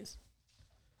mayonnaise?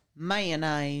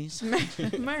 Mayonnaise.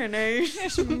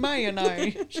 Mayonnaise.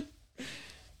 Mayonnaise.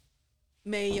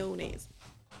 Mayonnaise.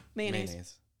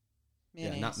 Mayonnaise.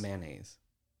 Yeah, not mayonnaise.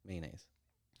 Mayonnaise.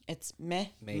 It's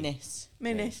menace.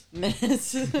 Mayonnaise.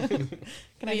 Menace. Can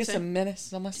I you get say? some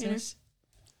menace on my Tanner? sauce?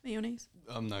 Mayonnaise.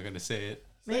 I'm not gonna say it.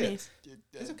 Mayonnaise.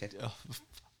 It's okay. Oh, Do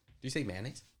you say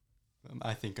mayonnaise?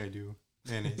 I think I do.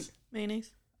 Mayonnaise.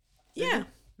 Mayonnaise. Yeah.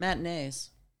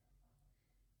 Matinees.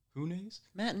 Who knows?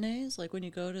 Matinees? Like when you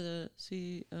go to the do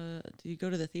you go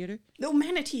to the theater? No,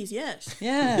 manatees, yes.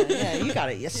 Yeah, you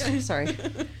got it. Yes. Sorry.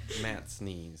 Matt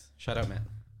sneeze. Shout out Matt.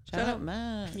 Shout Shut out up.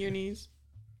 Matt. Your knees.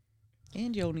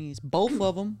 And your knees. Both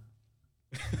of them.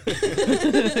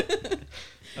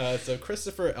 So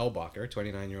Christopher Elbacher,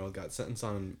 29-year-old, got sentenced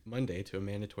on Monday to a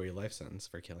mandatory life sentence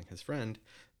for killing his friend,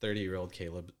 30-year-old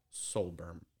Caleb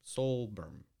Solberm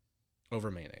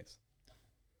over mayonnaise.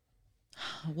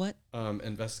 What?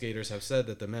 Investigators have said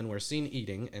that the men were seen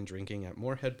eating and drinking at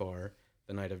Moorhead Bar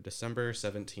the night of December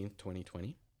 17th,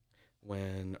 2020,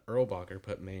 when Erlbacher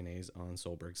put mayonnaise on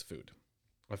Solberg's food.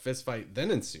 A fistfight then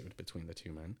ensued between the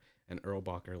two men, and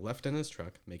Erlbacher left in his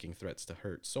truck, making threats to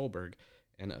hurt Solberg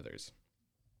and others.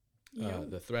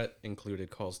 The threat included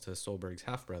calls to Solberg's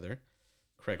half-brother,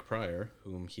 Craig Pryor,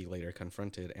 whom he later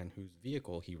confronted and whose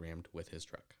vehicle he rammed with his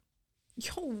truck.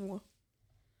 Yo.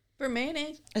 For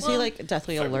mayonnaise. Is Well, he like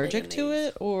deathly for allergic to mayonnaise.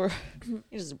 it, or you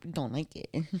just don't like it?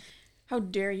 How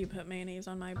dare you put mayonnaise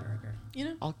on my burger? You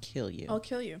know? I'll kill you. I'll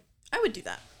kill you. I would do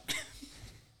that.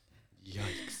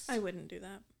 Yikes. I wouldn't do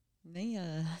that.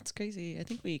 Yeah, that's crazy. I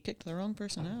think we kicked the wrong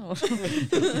person out.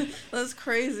 That's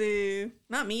crazy.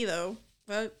 Not me though.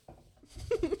 But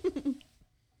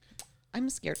I'm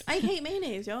scared. I hate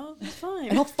mayonnaise, y'all. It's fine.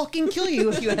 And I'll fucking kill you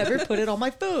if you ever put it on my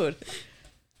food.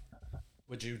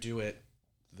 Would you do it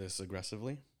this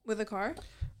aggressively? With a car?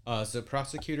 So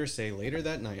prosecutors say later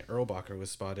that night, Erlbacher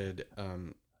spotted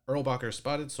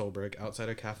Solberg outside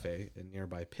a cafe in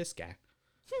nearby Pisgah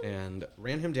and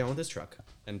ran him down with his truck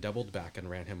and doubled back and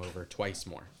ran him over twice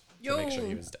more to make sure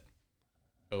he Yo. was dead.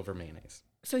 Over mayonnaise.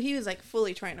 So he was like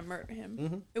fully trying to murder him.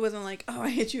 Mm-hmm. It wasn't like, oh, I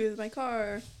hit you with my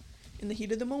car in the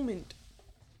heat of the moment.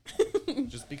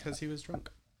 Just because he was drunk.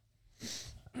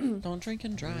 Don't drink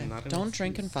and drive. Not an Don't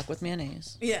drink and excuse. fuck with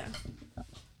mayonnaise. Yeah.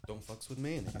 Don't fucks with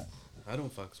mayonnaise. I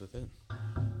don't fucks with it.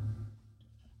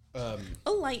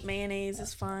 A light mayonnaise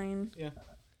is fine. Yeah.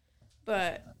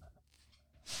 But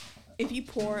if you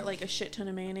pour like a shit ton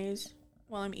of mayonnaise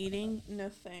while I'm eating, no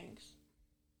thanks.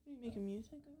 Are you making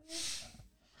music over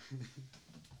there?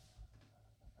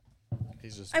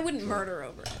 He's just I wouldn't murder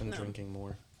over it. and No. drinking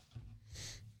more.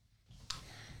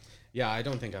 Yeah, I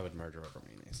don't think I would murder over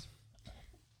mayonnaise.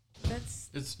 That's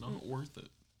It's not worth it.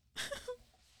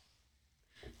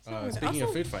 not worth it. Speaking of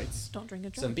Also, food fights, don't drink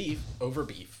and some drive.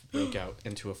 beef broke out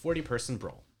into a 40-person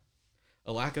brawl.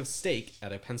 A lack of steak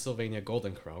at a Pennsylvania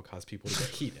Golden Corral caused people to get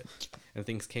heated, and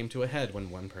things came to a head when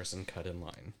one person cut in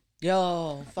line.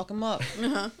 Yo, fuck them up.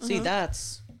 Uh-huh, See,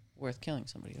 that's worth killing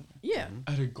somebody over. Yeah.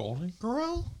 At a Golden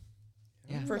Corral?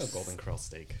 Yeah. For A Golden Corral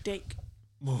steak. steak.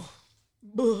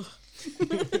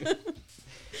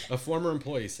 A former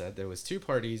employee said there was 2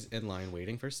 parties in line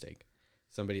waiting for steak.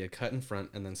 Somebody had cut in front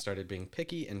and then started being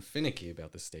picky and finicky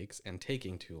about the steaks and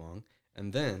taking too long.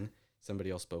 And then somebody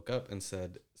else spoke up and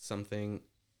said something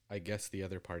I guess the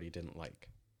other party didn't like.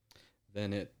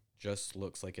 Then it just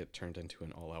looks like it turned into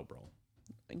an all-out brawl.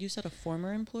 You said a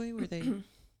former employee? Were they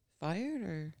fired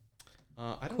or?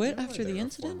 I don't Quit know after if the they're a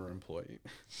incident? Former employee.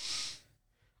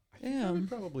 I think I Damn. would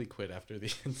probably quit after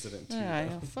the incident too. Yeah,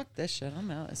 though. fuck this shit. I'm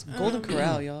out. It's Golden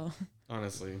Corral, y'all.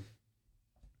 Honestly,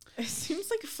 It seems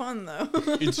like fun though.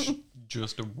 It's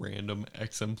just a random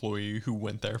ex-employee who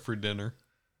went there for dinner.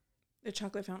 The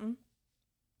chocolate fountain.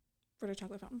 For the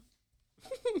chocolate fountain.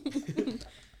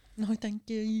 No, thank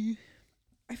you.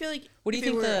 I feel like. What do you if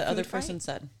it think were a the other food fight- person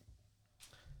said?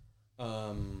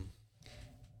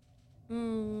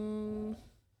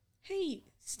 Hey,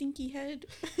 stinky head.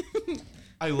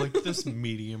 I like this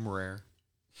medium rare,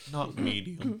 not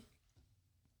medium.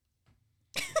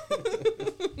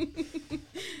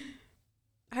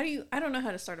 I don't know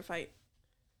how to start a fight.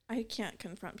 I can't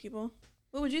confront people.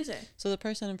 What would you say? So the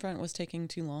person in front was taking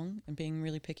too long and being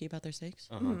really picky about their steaks.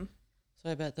 Mm-hmm. So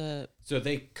I bet So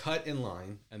they cut in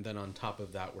line, and then on top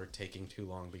of that, were taking too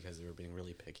long because they were being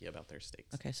really picky about their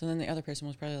steaks. okay. So then the other person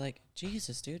was probably like,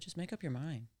 "Jesus, dude, just make up your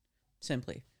mind."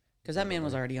 Simply, because that man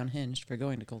was already unhinged for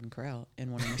going to Golden Corral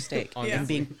and wanting a steak Yeah. and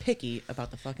being picky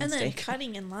about the fucking And then steak.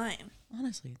 cutting in line.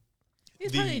 Honestly,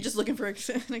 He's The- probably just looking for an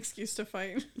excuse to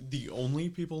fight. The only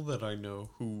people that I know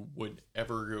who would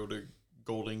ever go to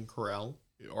Golden Corral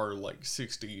are like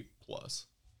 60 plus.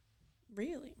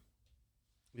 Really?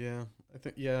 Yeah, I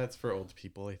think it's for old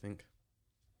people. I think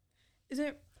Is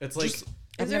it? it's like Just-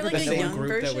 I've Is there never like the a been to same young one.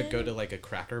 group version? that would go to like a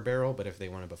Cracker Barrel, but if they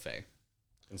want a buffet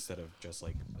instead of just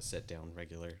like a sit down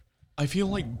regular I feel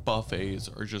like buffets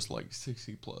are just like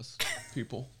 60 plus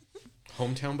people.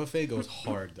 hometown buffet goes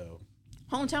hard though.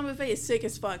 Hometown buffet is sick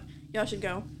as fuck. Y'all should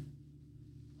go.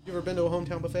 You ever been to a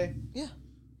hometown buffet? yeah,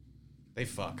 They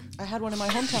fuck. I had one in my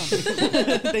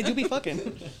hometown. They do be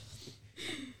fucking.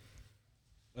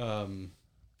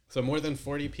 So more than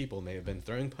 40 people may have been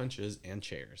throwing punches and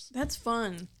chairs. That's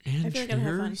fun. And I feel like I'd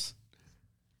have fun. chairs,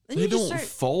 Then they you just don't start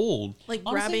fold. like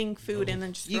Honestly, grabbing food and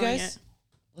then just You throwing guys, it.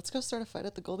 let's go start a fight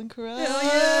at the Golden Corral. Hell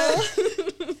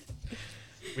yeah.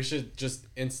 We should just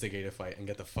instigate a fight and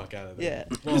get the fuck out of there.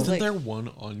 Yeah. Well, Isn't like- there one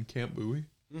on Camp Bowie?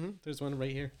 there's one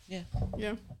right here. Yeah.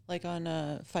 Yeah. Like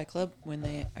on Fight Club when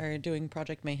they are doing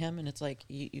Project Mayhem, and it's like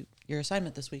your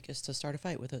assignment this week is to start a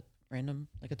fight with a random,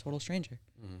 like a total stranger.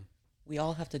 We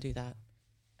all have to do that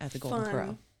at the Golden Fun.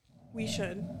 Corral. We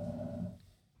should.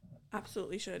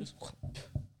 Absolutely should.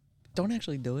 Don't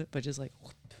actually do it, but just like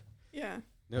Yeah.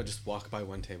 No, just walk by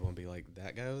one table and be like,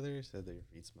 that guy over there said that your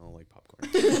feet smell like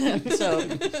popcorn. so.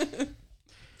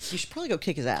 You should probably go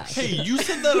kick his ass. Hey, you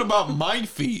said that about my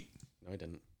feet. No, I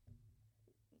didn't.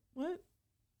 What?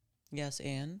 Yes,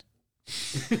 and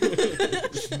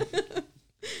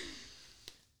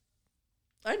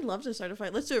I'd love to start a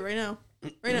fight. Let's do it right now.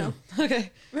 Right now.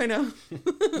 okay, Right now.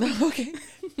 okay.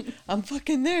 I'm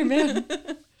fucking there, man.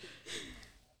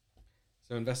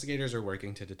 So investigators are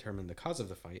working to determine the cause of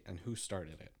the fight and who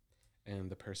started it. And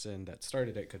the person that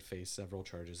started it could face several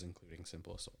charges, including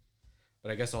simple assault.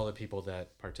 But I guess all the people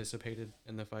that participated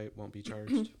in the fight won't be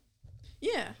charged.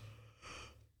 Yeah.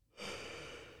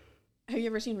 Have you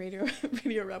ever seen Radio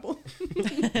Rebel?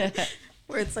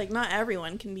 Where it's like not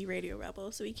everyone can be Radio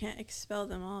Rebel, so we can't expel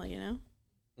them all, you know?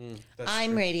 That's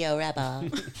I'm true. Radio Rebel.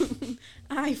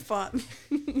 I fought.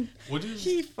 What is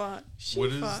He fought. She what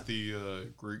is fought.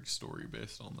 the Greek story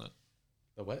based on that?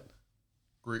 The what?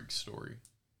 Greek story.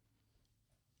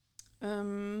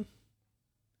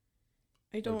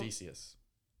 I don't. Odysseus.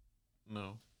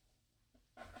 No.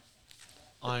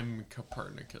 I'm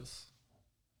Copernicus.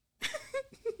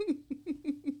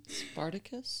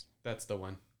 Spartacus? That's the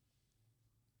one.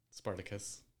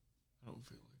 Spartacus. I don't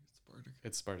feel like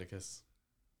it's Spartacus.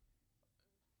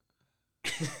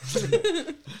 It's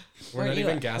Spartacus. We're Weren't not you-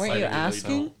 even gaslighting. weren't you you,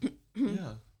 asking?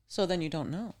 Yeah. So then you don't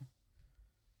know.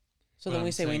 So But then I'm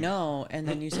we say we saying- know, and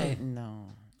then you say no.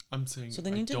 I'm saying So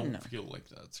then I you didn't don't know. feel like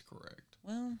that's correct.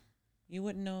 Well, you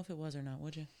wouldn't know if it was or not,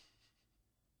 would you?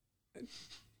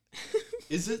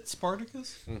 Is it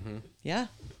Spartacus? Mm-hmm. Yeah.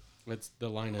 It's the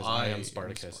line is I am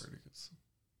Spartacus. Spartacus.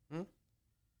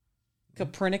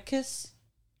 Copernicus?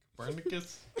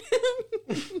 Copernicus?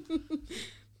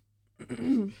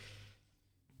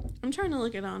 I'm trying to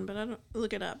look it on, but I don't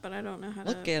look it up, but I don't know how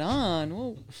Look to. it on.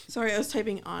 Whoa. Sorry, I was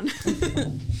typing on.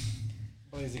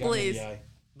 Blaze, you got me in the eye.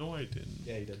 No, I didn't.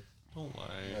 Yeah, you did. Don't Yeah,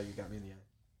 lie. you got me in the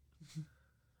eye.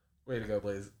 Way to go,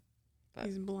 Blaze.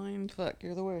 He's blind. Fuck,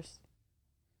 you're the worst.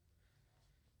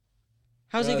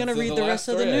 How's he gonna read the rest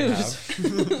of the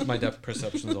news? My depth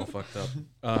perception's all fucked up.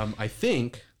 I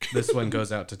think this one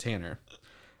goes out to Tanner.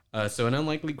 So an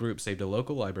unlikely group saved a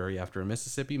local library after a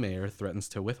Mississippi mayor threatens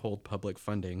to withhold public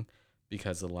funding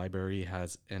because the library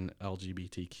has an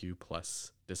LGBTQ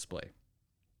plus display.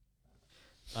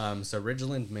 So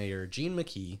Ridgeland Mayor Gene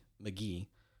McGee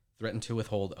threatened to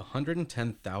withhold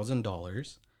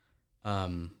 $110,000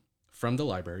 from the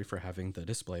library for having the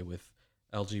display with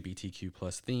LGBTQ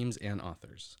plus themes and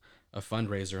authors. A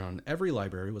fundraiser on every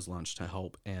library was launched to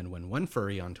help, and when one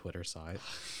furry on Twitter saw it,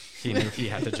 he knew he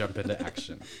had to jump into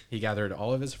action. He gathered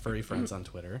all of his furry friends on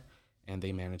Twitter, and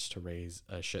they managed to raise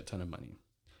a shit ton of money.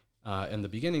 In the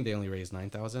beginning, they only raised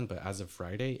 $9,000, but as of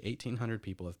Friday, 1,800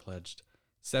 people have pledged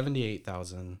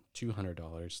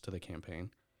 $78,200 to the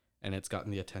campaign, and it's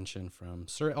gotten the attention from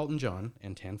Sir Elton John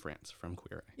and Tan France from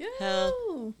Queer Eye. Yeah.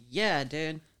 Hell yeah,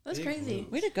 dude. That's Big crazy.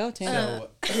 Way to go, Tanner.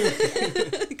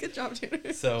 Good job,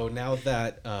 Tanner. So now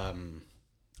that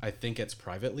I think it's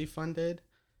privately funded,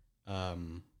 I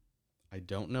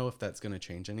don't know if that's going to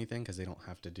change anything because they don't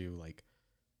have to do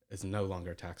it's no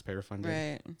longer taxpayer funded,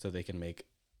 Right. so they can make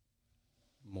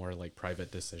more private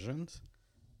decisions.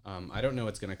 I don't know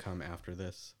what's going to come after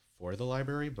this for the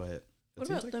library, but What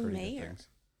seems about the pretty good mayor? things.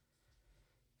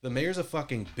 The mayor's a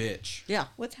fucking bitch. Yeah.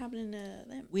 What's happening to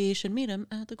them? We should meet him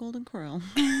at the Golden Corral.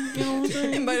 You know what I'm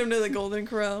saying? Invite him to the Golden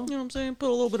Crow. You know what I'm saying? Put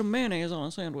a little bit of mayonnaise on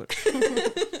a sandwich.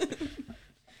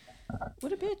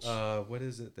 What a bitch. What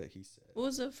is it that he said? What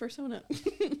was the persona?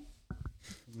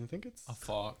 I think it's A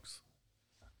fox.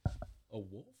 a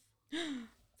wolf. Is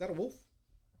that a wolf?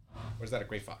 Or is that a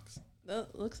gray fox?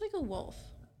 That looks like a wolf.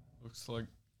 Looks like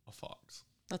a fox.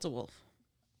 That's a wolf.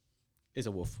 Is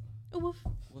a wolf. A wolf.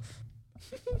 Wolf.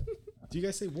 Do you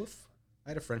guys say woof? I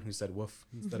had a friend who said woof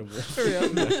instead of wolf. For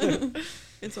real.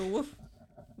 It's a wolf.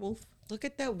 Wolf. Look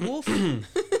at that wolf.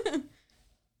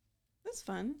 That's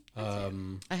fun.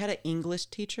 I had an English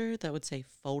teacher that would say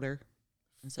folder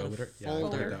instead Folder? of Yeah, I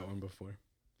folder. heard that one before.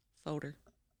 Folder.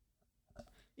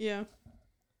 Yeah.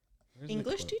 Where's my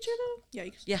English quote? teacher though?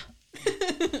 Yikes. Yeah.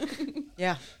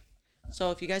 Yeah.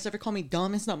 So if you guys ever call me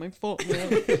dumb, it's not my fault, man.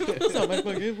 It's not my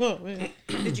fucking fault, man.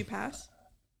 Did you pass?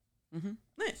 Mm-hmm.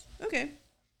 Nice. Okay.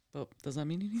 But does that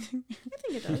mean anything? I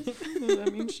think it does. Does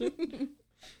that mean shit?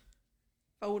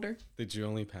 Folder. Did you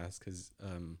only pass because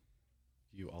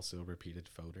you also repeated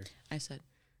folder? I said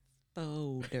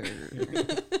folder.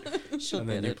 She'll And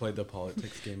then get you it. played the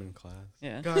politics game in class.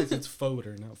 Yeah. Guys, it's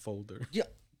folder, not folder.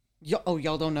 Oh,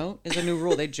 y'all don't know? It's a new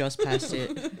rule. They just passed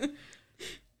it.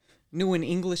 New in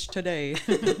English today.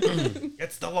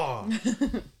 It's the law.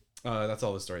 That's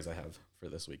all the stories I have for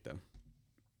this week, then.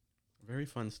 Very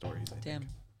fun stories, I Damn.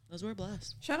 think. Those were a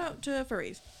blast. Shout out to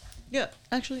furries. Yeah.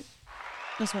 Actually,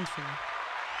 this one's for you.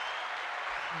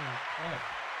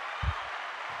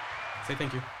 Say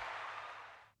thank you.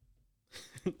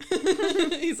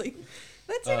 He's like,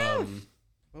 that's enough.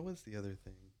 What was the other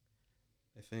thing?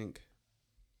 I think.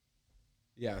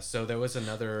 Yeah, so there was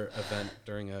another event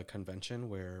during a convention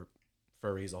where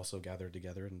furries also gathered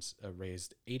together and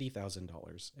raised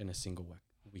 $80,000 in a single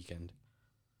weekend.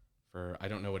 For I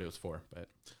don't know what it was for, but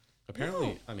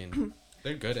apparently, I mean,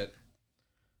 they're good at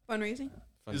Fundraising.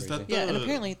 fundraising. Is that Yeah, and The-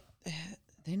 apparently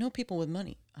they know people with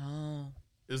money. Oh.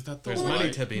 Is that the There's money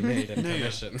live? to be made in Yeah.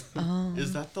 commission. Oh.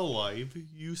 Is that the live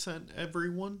you sent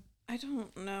everyone I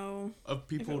don't know. of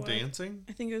people was. dancing?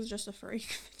 I think it was just a furry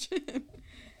convention.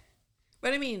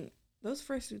 But I mean, those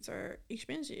fursuits are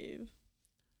expensive.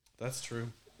 That's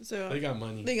true. So They got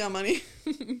money. they got money.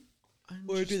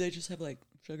 Or do they just have like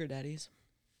sugar daddies?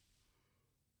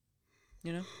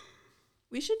 You know?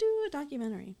 We should do a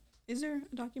documentary. Is there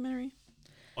a documentary?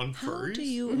 On How furries? do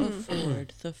you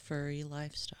afford the furry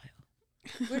lifestyle?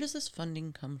 Where does this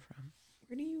funding come from?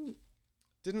 Where do you?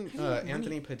 Didn't How do you get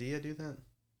Anthony money? Padilla do that?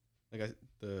 Like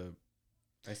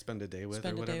I spend a day with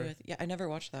Spend or a day whatever. with. Yeah, I never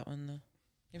watched that one though.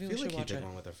 Maybe I we feel should like he watch did it.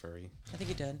 one with a furry. I think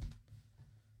he did.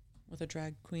 With a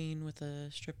drag queen, with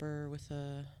a stripper, with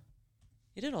a.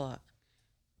 He did a lot.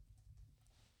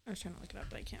 I was trying to look it up,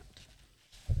 but I can't.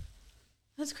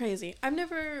 That's crazy. I've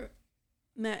never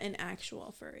met an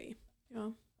actual furry. You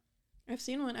know, I've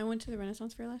seen one. I went to the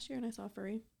Renaissance Fair last year and I saw a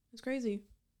furry. It's crazy.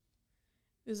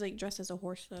 It was like dressed as a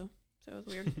horse though, so it was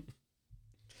weird.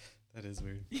 That is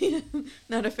weird.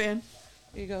 Not a fan.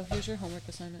 Here you go. Here's your homework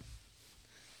assignment.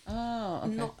 Oh,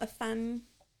 okay. Not a fan.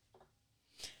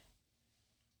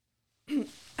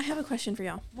 I have a question for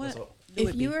y'all. What? What's up? Do If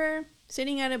it, you B. were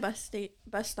sitting at a bus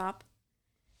stop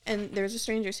and there's a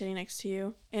stranger sitting next to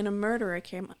you, and a murderer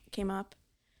came up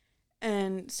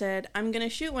and said, "I'm gonna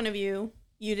shoot one of you.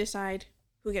 You decide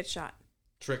who gets shot."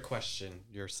 Trick question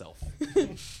yourself.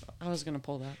 I was gonna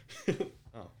pull that.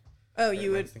 Oh, Okay,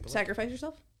 you let's would think about sacrifice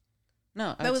yourself?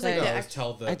 No, That was like No, the let's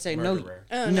tell the I'd say no. murderer.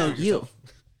 Oh, no, no. you.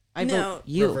 I No. vote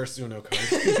you. Reverse Uno card.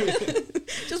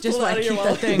 Just Just pull it out like of your keep that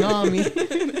wallet. thing on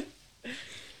me.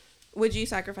 Would you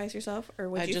sacrifice yourself, or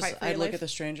would you fight for your I'd look life? at the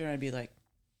stranger and I'd be like,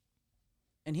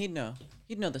 and he'd know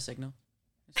the signal.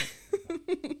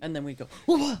 And then we'd go,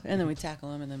 "Whoa," and then we'd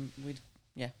tackle him, and then we'd,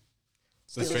 The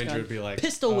Steal his stranger gun. would be like,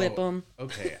 pistol whip "Oh, him.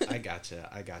 Okay, I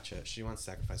gotcha. She wants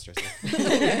to sacrifice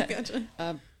herself.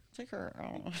 Gotcha. Take her.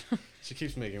 She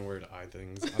keeps making weird eye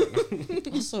things. I don't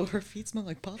know. Also, her feet smell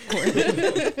like popcorn.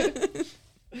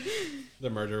 The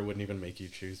murderer wouldn't even make you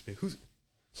choose. But is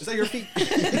that your feet?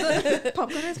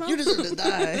 Popcorn as well? You deserve to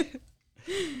die.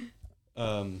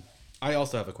 I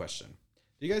also have a question.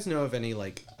 Do you guys know of any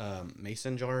like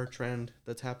mason jar trend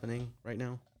that's happening right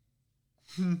now?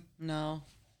 No,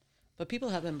 but people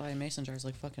have been buying mason jars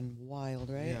like fucking wild,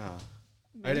 right? Yeah.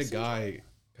 I had a guy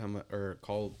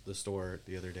call the store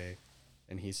the other day,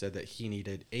 and he said that he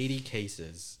needed 80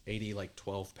 cases, 80 like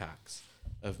 12 packs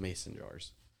of mason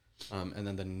jars. And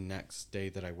then the next day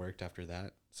that I worked after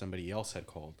that, somebody else had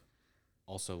called,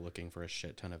 also looking for a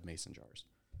shit ton of mason jars.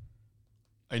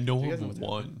 I know Do you guys know of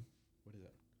what's one. What is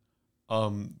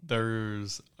it?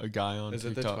 There's a guy on Is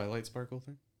it TikTok. the Twilight Sparkle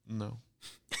thing? No.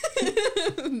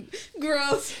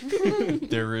 Gross.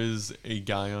 There is a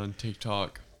guy on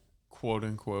TikTok, quote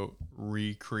unquote,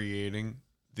 recreating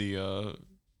the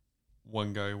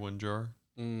one guy, one jar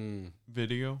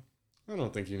video. I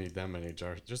don't think you need that many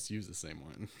jars. Just use the same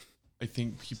one. I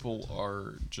think people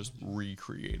are just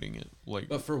recreating it. Like,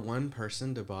 But for one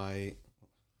person to buy,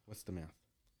 what's the math?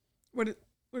 What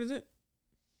is it?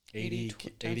 80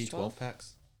 times 12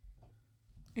 packs?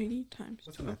 80 times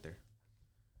What's the math there?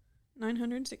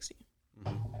 960.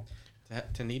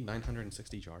 To need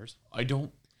 960 jars? I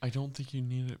don't think you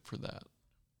need it for that.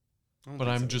 But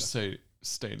I'm just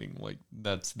stating like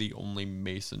that's the only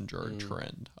mason jar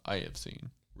trend I have seen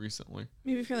recently.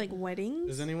 Maybe for like weddings.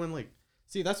 Does anyone like...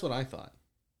 See, that's what I thought.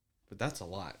 But that's a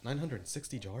lot.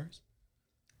 960 jars?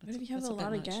 What if you have That's a a bit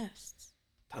lot of much. guests?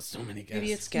 That's so many guests.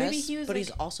 Maybe it's Maybe guests, he was but like-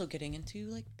 he's also getting into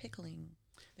like pickling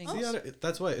things. See,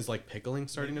 that's what is like pickling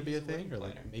starting to Maybe be a he's a thing, or wedding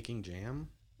like planner. making jam.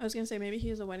 I was gonna say maybe he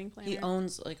is a wedding planner. He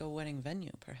owns like a wedding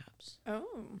venue, perhaps.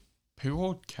 Oh,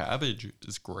 Pickled cabbage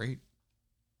is great.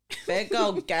 Big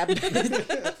old cabbage.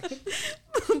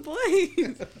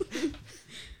 boy.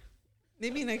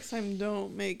 Maybe next time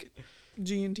don't make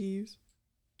G&Ts.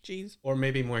 G's. Or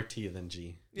maybe more T than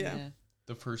G. Yeah.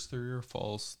 The first three are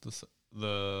false.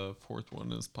 The fourth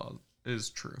one is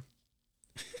true.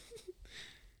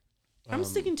 I'm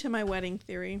sticking to my wedding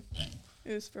theory.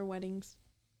 It was for weddings.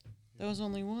 There was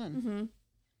only one. Mm-hmm.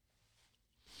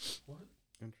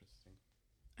 Interesting.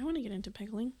 I want to get into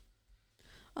pickling.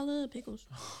 I love pickles.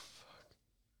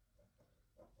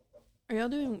 Are y'all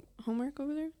doing homework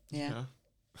over there? Yeah.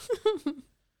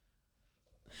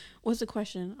 What's the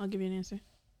question? I'll give you an answer.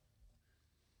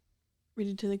 Read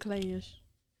it to the class.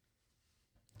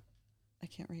 I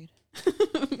can't read.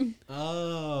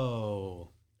 Oh.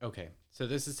 Okay. So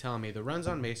this is telling me the runs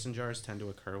on mason jars tend to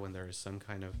occur when there is some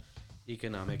kind of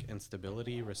economic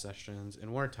instability, recessions,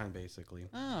 in wartime, basically.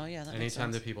 Oh, yeah. That makes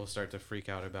Anytime sense. that people start to freak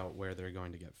out about where they're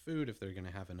going to get food, if they're going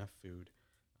to have enough food,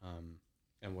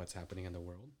 and what's happening in the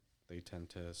world, they tend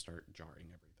to start jarring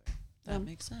everything. That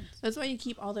makes sense. That's why you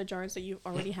keep all the jars that you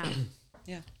already have.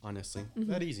 Yeah. Honestly,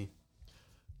 Mm-hmm. that easy.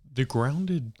 The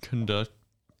grounded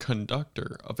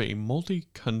conductor of a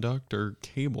multi-conductor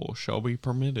cable shall be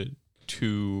permitted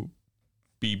to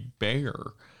be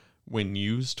bare when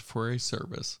used for a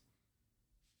service.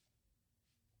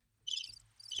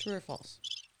 True or false?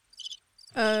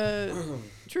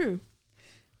 True.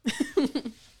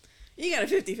 You got a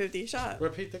 50-50 shot.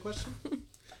 Repeat the question.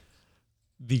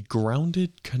 The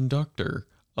grounded conductor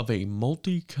of a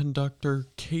multi-conductor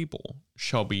cable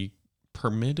shall be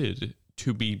permitted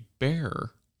to be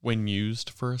bare when used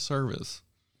for a service.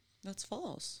 That's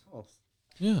false.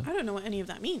 Yeah. I don't know what any of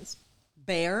that means.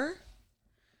 Bear?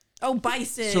 Oh,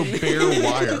 bison. So bare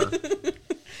wire,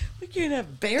 We can't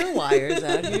have bear wires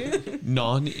out here.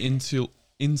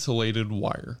 non-insulated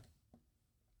wire.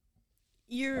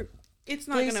 It's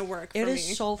not going to work for It me.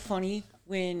 is so funny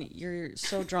when you're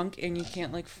so drunk and you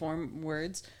can't like form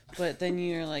words, but then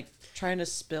you're like trying to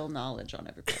spill knowledge on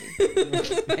everybody.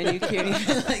 And you can't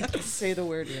even like say the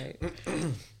word right.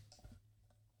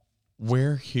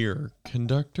 Where here,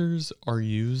 conductors are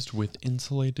used with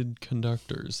insulated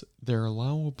conductors, their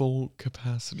allowable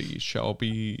capacity shall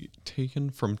be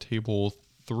taken from table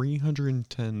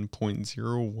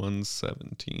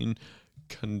 310.0117,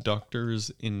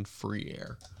 conductors in free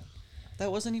air.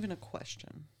 That wasn't even a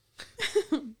question.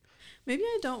 Maybe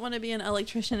I don't want to be an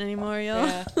electrician anymore, yo.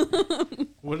 Yeah.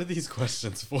 What are these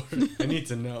questions for? I need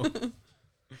to know.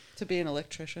 To be an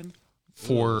electrician.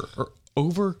 For You want to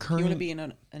overcurrent be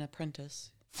an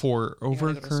apprentice. for gotta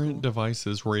go to overcurrent school.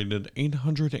 devices rated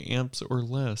 800 amps or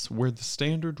less, where the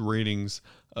standard ratings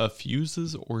of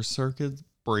fuses or circuit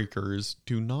breakers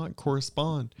do not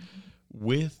correspond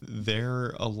with their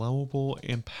allowable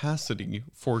ampacity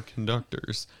for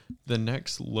conductors, the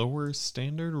next lower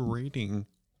standard rating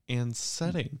and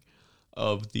setting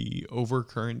of the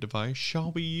overcurrent device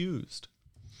shall be used.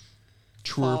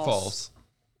 True or False. false?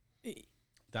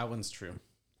 That one's true.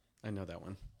 I know that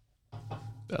one.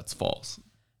 That's false.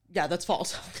 Yeah, that's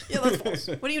false. Yeah, that's false.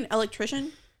 What are you, an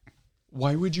electrician?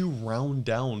 Why would you round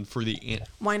down for the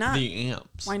Why not?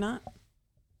 amps? Why not?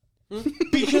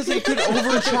 Because it could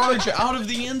overcharge out of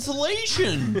the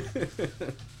insulation.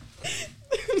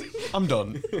 I'm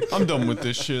done. I'm done with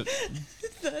this shit.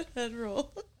 That head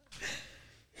roll.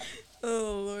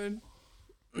 Oh, Lord.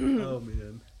 Oh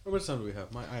man. How much time do we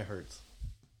have? My eye hurts.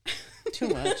 Too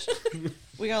much.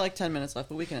 We got like 10 minutes left,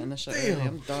 but we can end the show early.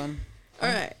 I'm done. All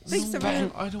right. Thanks,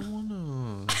 everyone. I don't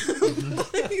wanna.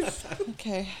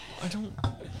 Okay. I don't.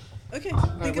 Okay.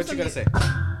 All right, what you gotta say?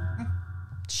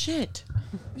 Shit.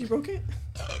 You broke it?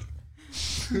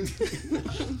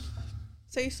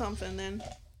 Say something then.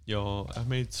 Y'all, I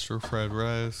made stir-fried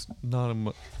rice. Not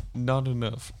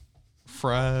enough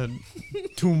fried.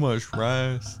 Too much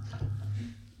rice.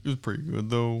 It was pretty good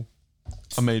though.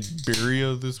 I made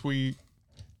birria this week.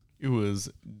 It was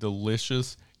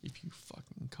delicious. If you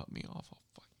fucking cut me off, I'll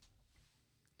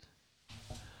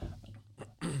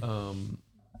fucking.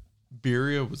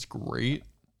 Birria was great.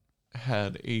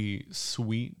 Had a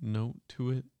sweet note to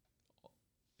it,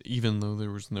 even though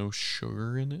there was no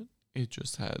sugar in it. It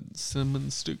just had cinnamon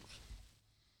stick.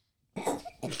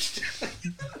 Let's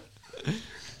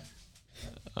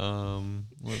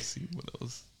see what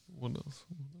else. What else?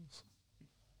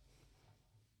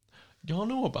 Y'all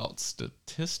know about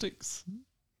statistics?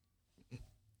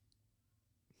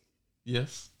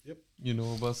 Yes. Yep. You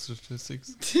know about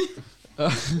statistics?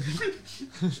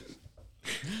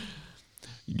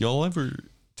 Y'all ever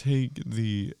take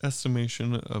the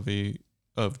estimation of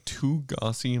two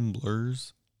Gaussian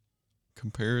blurs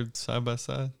compared side by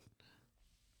side?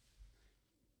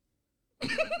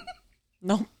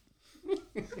 No.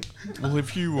 Well,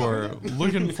 if you are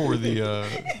looking for the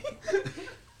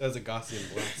That was a Gaussian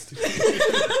blast.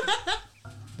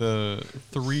 the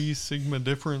 3 sigma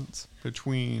difference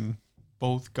between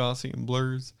both Gaussian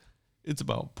blurs, it's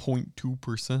about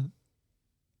 0.2%.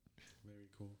 Very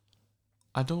cool.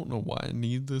 I don't know why I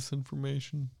need this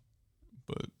information,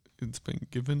 but it's been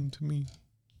given to me.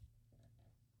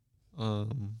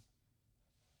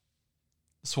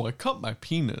 So I cut my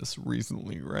penis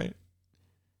recently, right?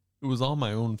 It was on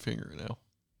my own fingernail.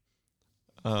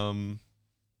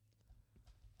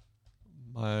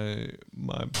 My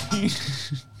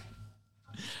penis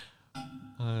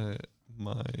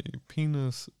my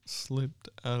penis slipped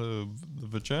out of the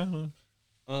vagina.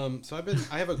 So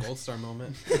I have a Gold Star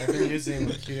moment. I've been using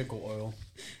cuticle oil.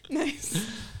 Nice.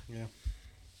 Yeah.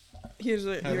 Here's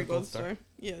Have your a gold gold star. star.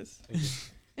 Yes. Thank you.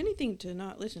 Anything to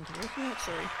not listen to. What's that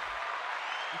story?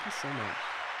 Thank you so much.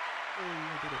 Oh,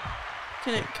 I did it.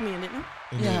 Can we end it now?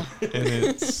 And Yeah. and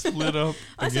it slid up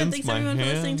Also, against thanks my everyone hand.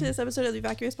 for listening to this episode of the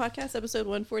Vacuous Podcast, episode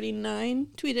 149.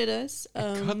 Tweeted us.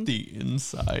 Cut the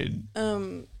inside,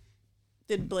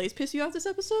 Did Blaze piss you off this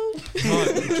episode? not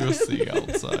just the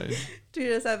outside.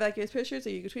 Tweet us at Vacuous Pictures, or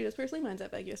you can tweet us personally. Mine's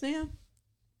at Vacuous Now.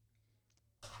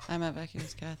 I'm at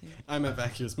Vacuous Kathy. I'm at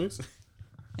Vacuous Moose.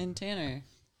 And Tanner.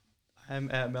 I'm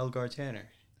at Melgar Tanner.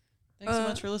 Thanks so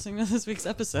much for listening to this week's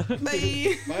episode.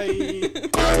 Bye. Bye.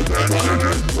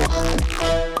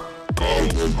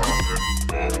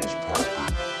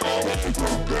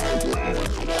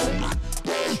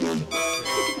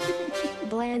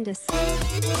 Blandis.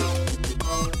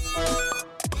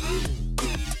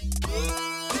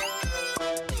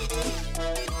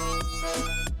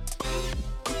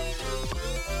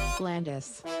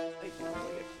 Blandis.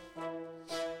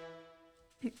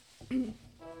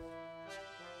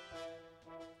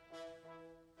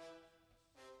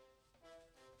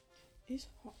 It's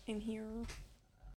hot in here.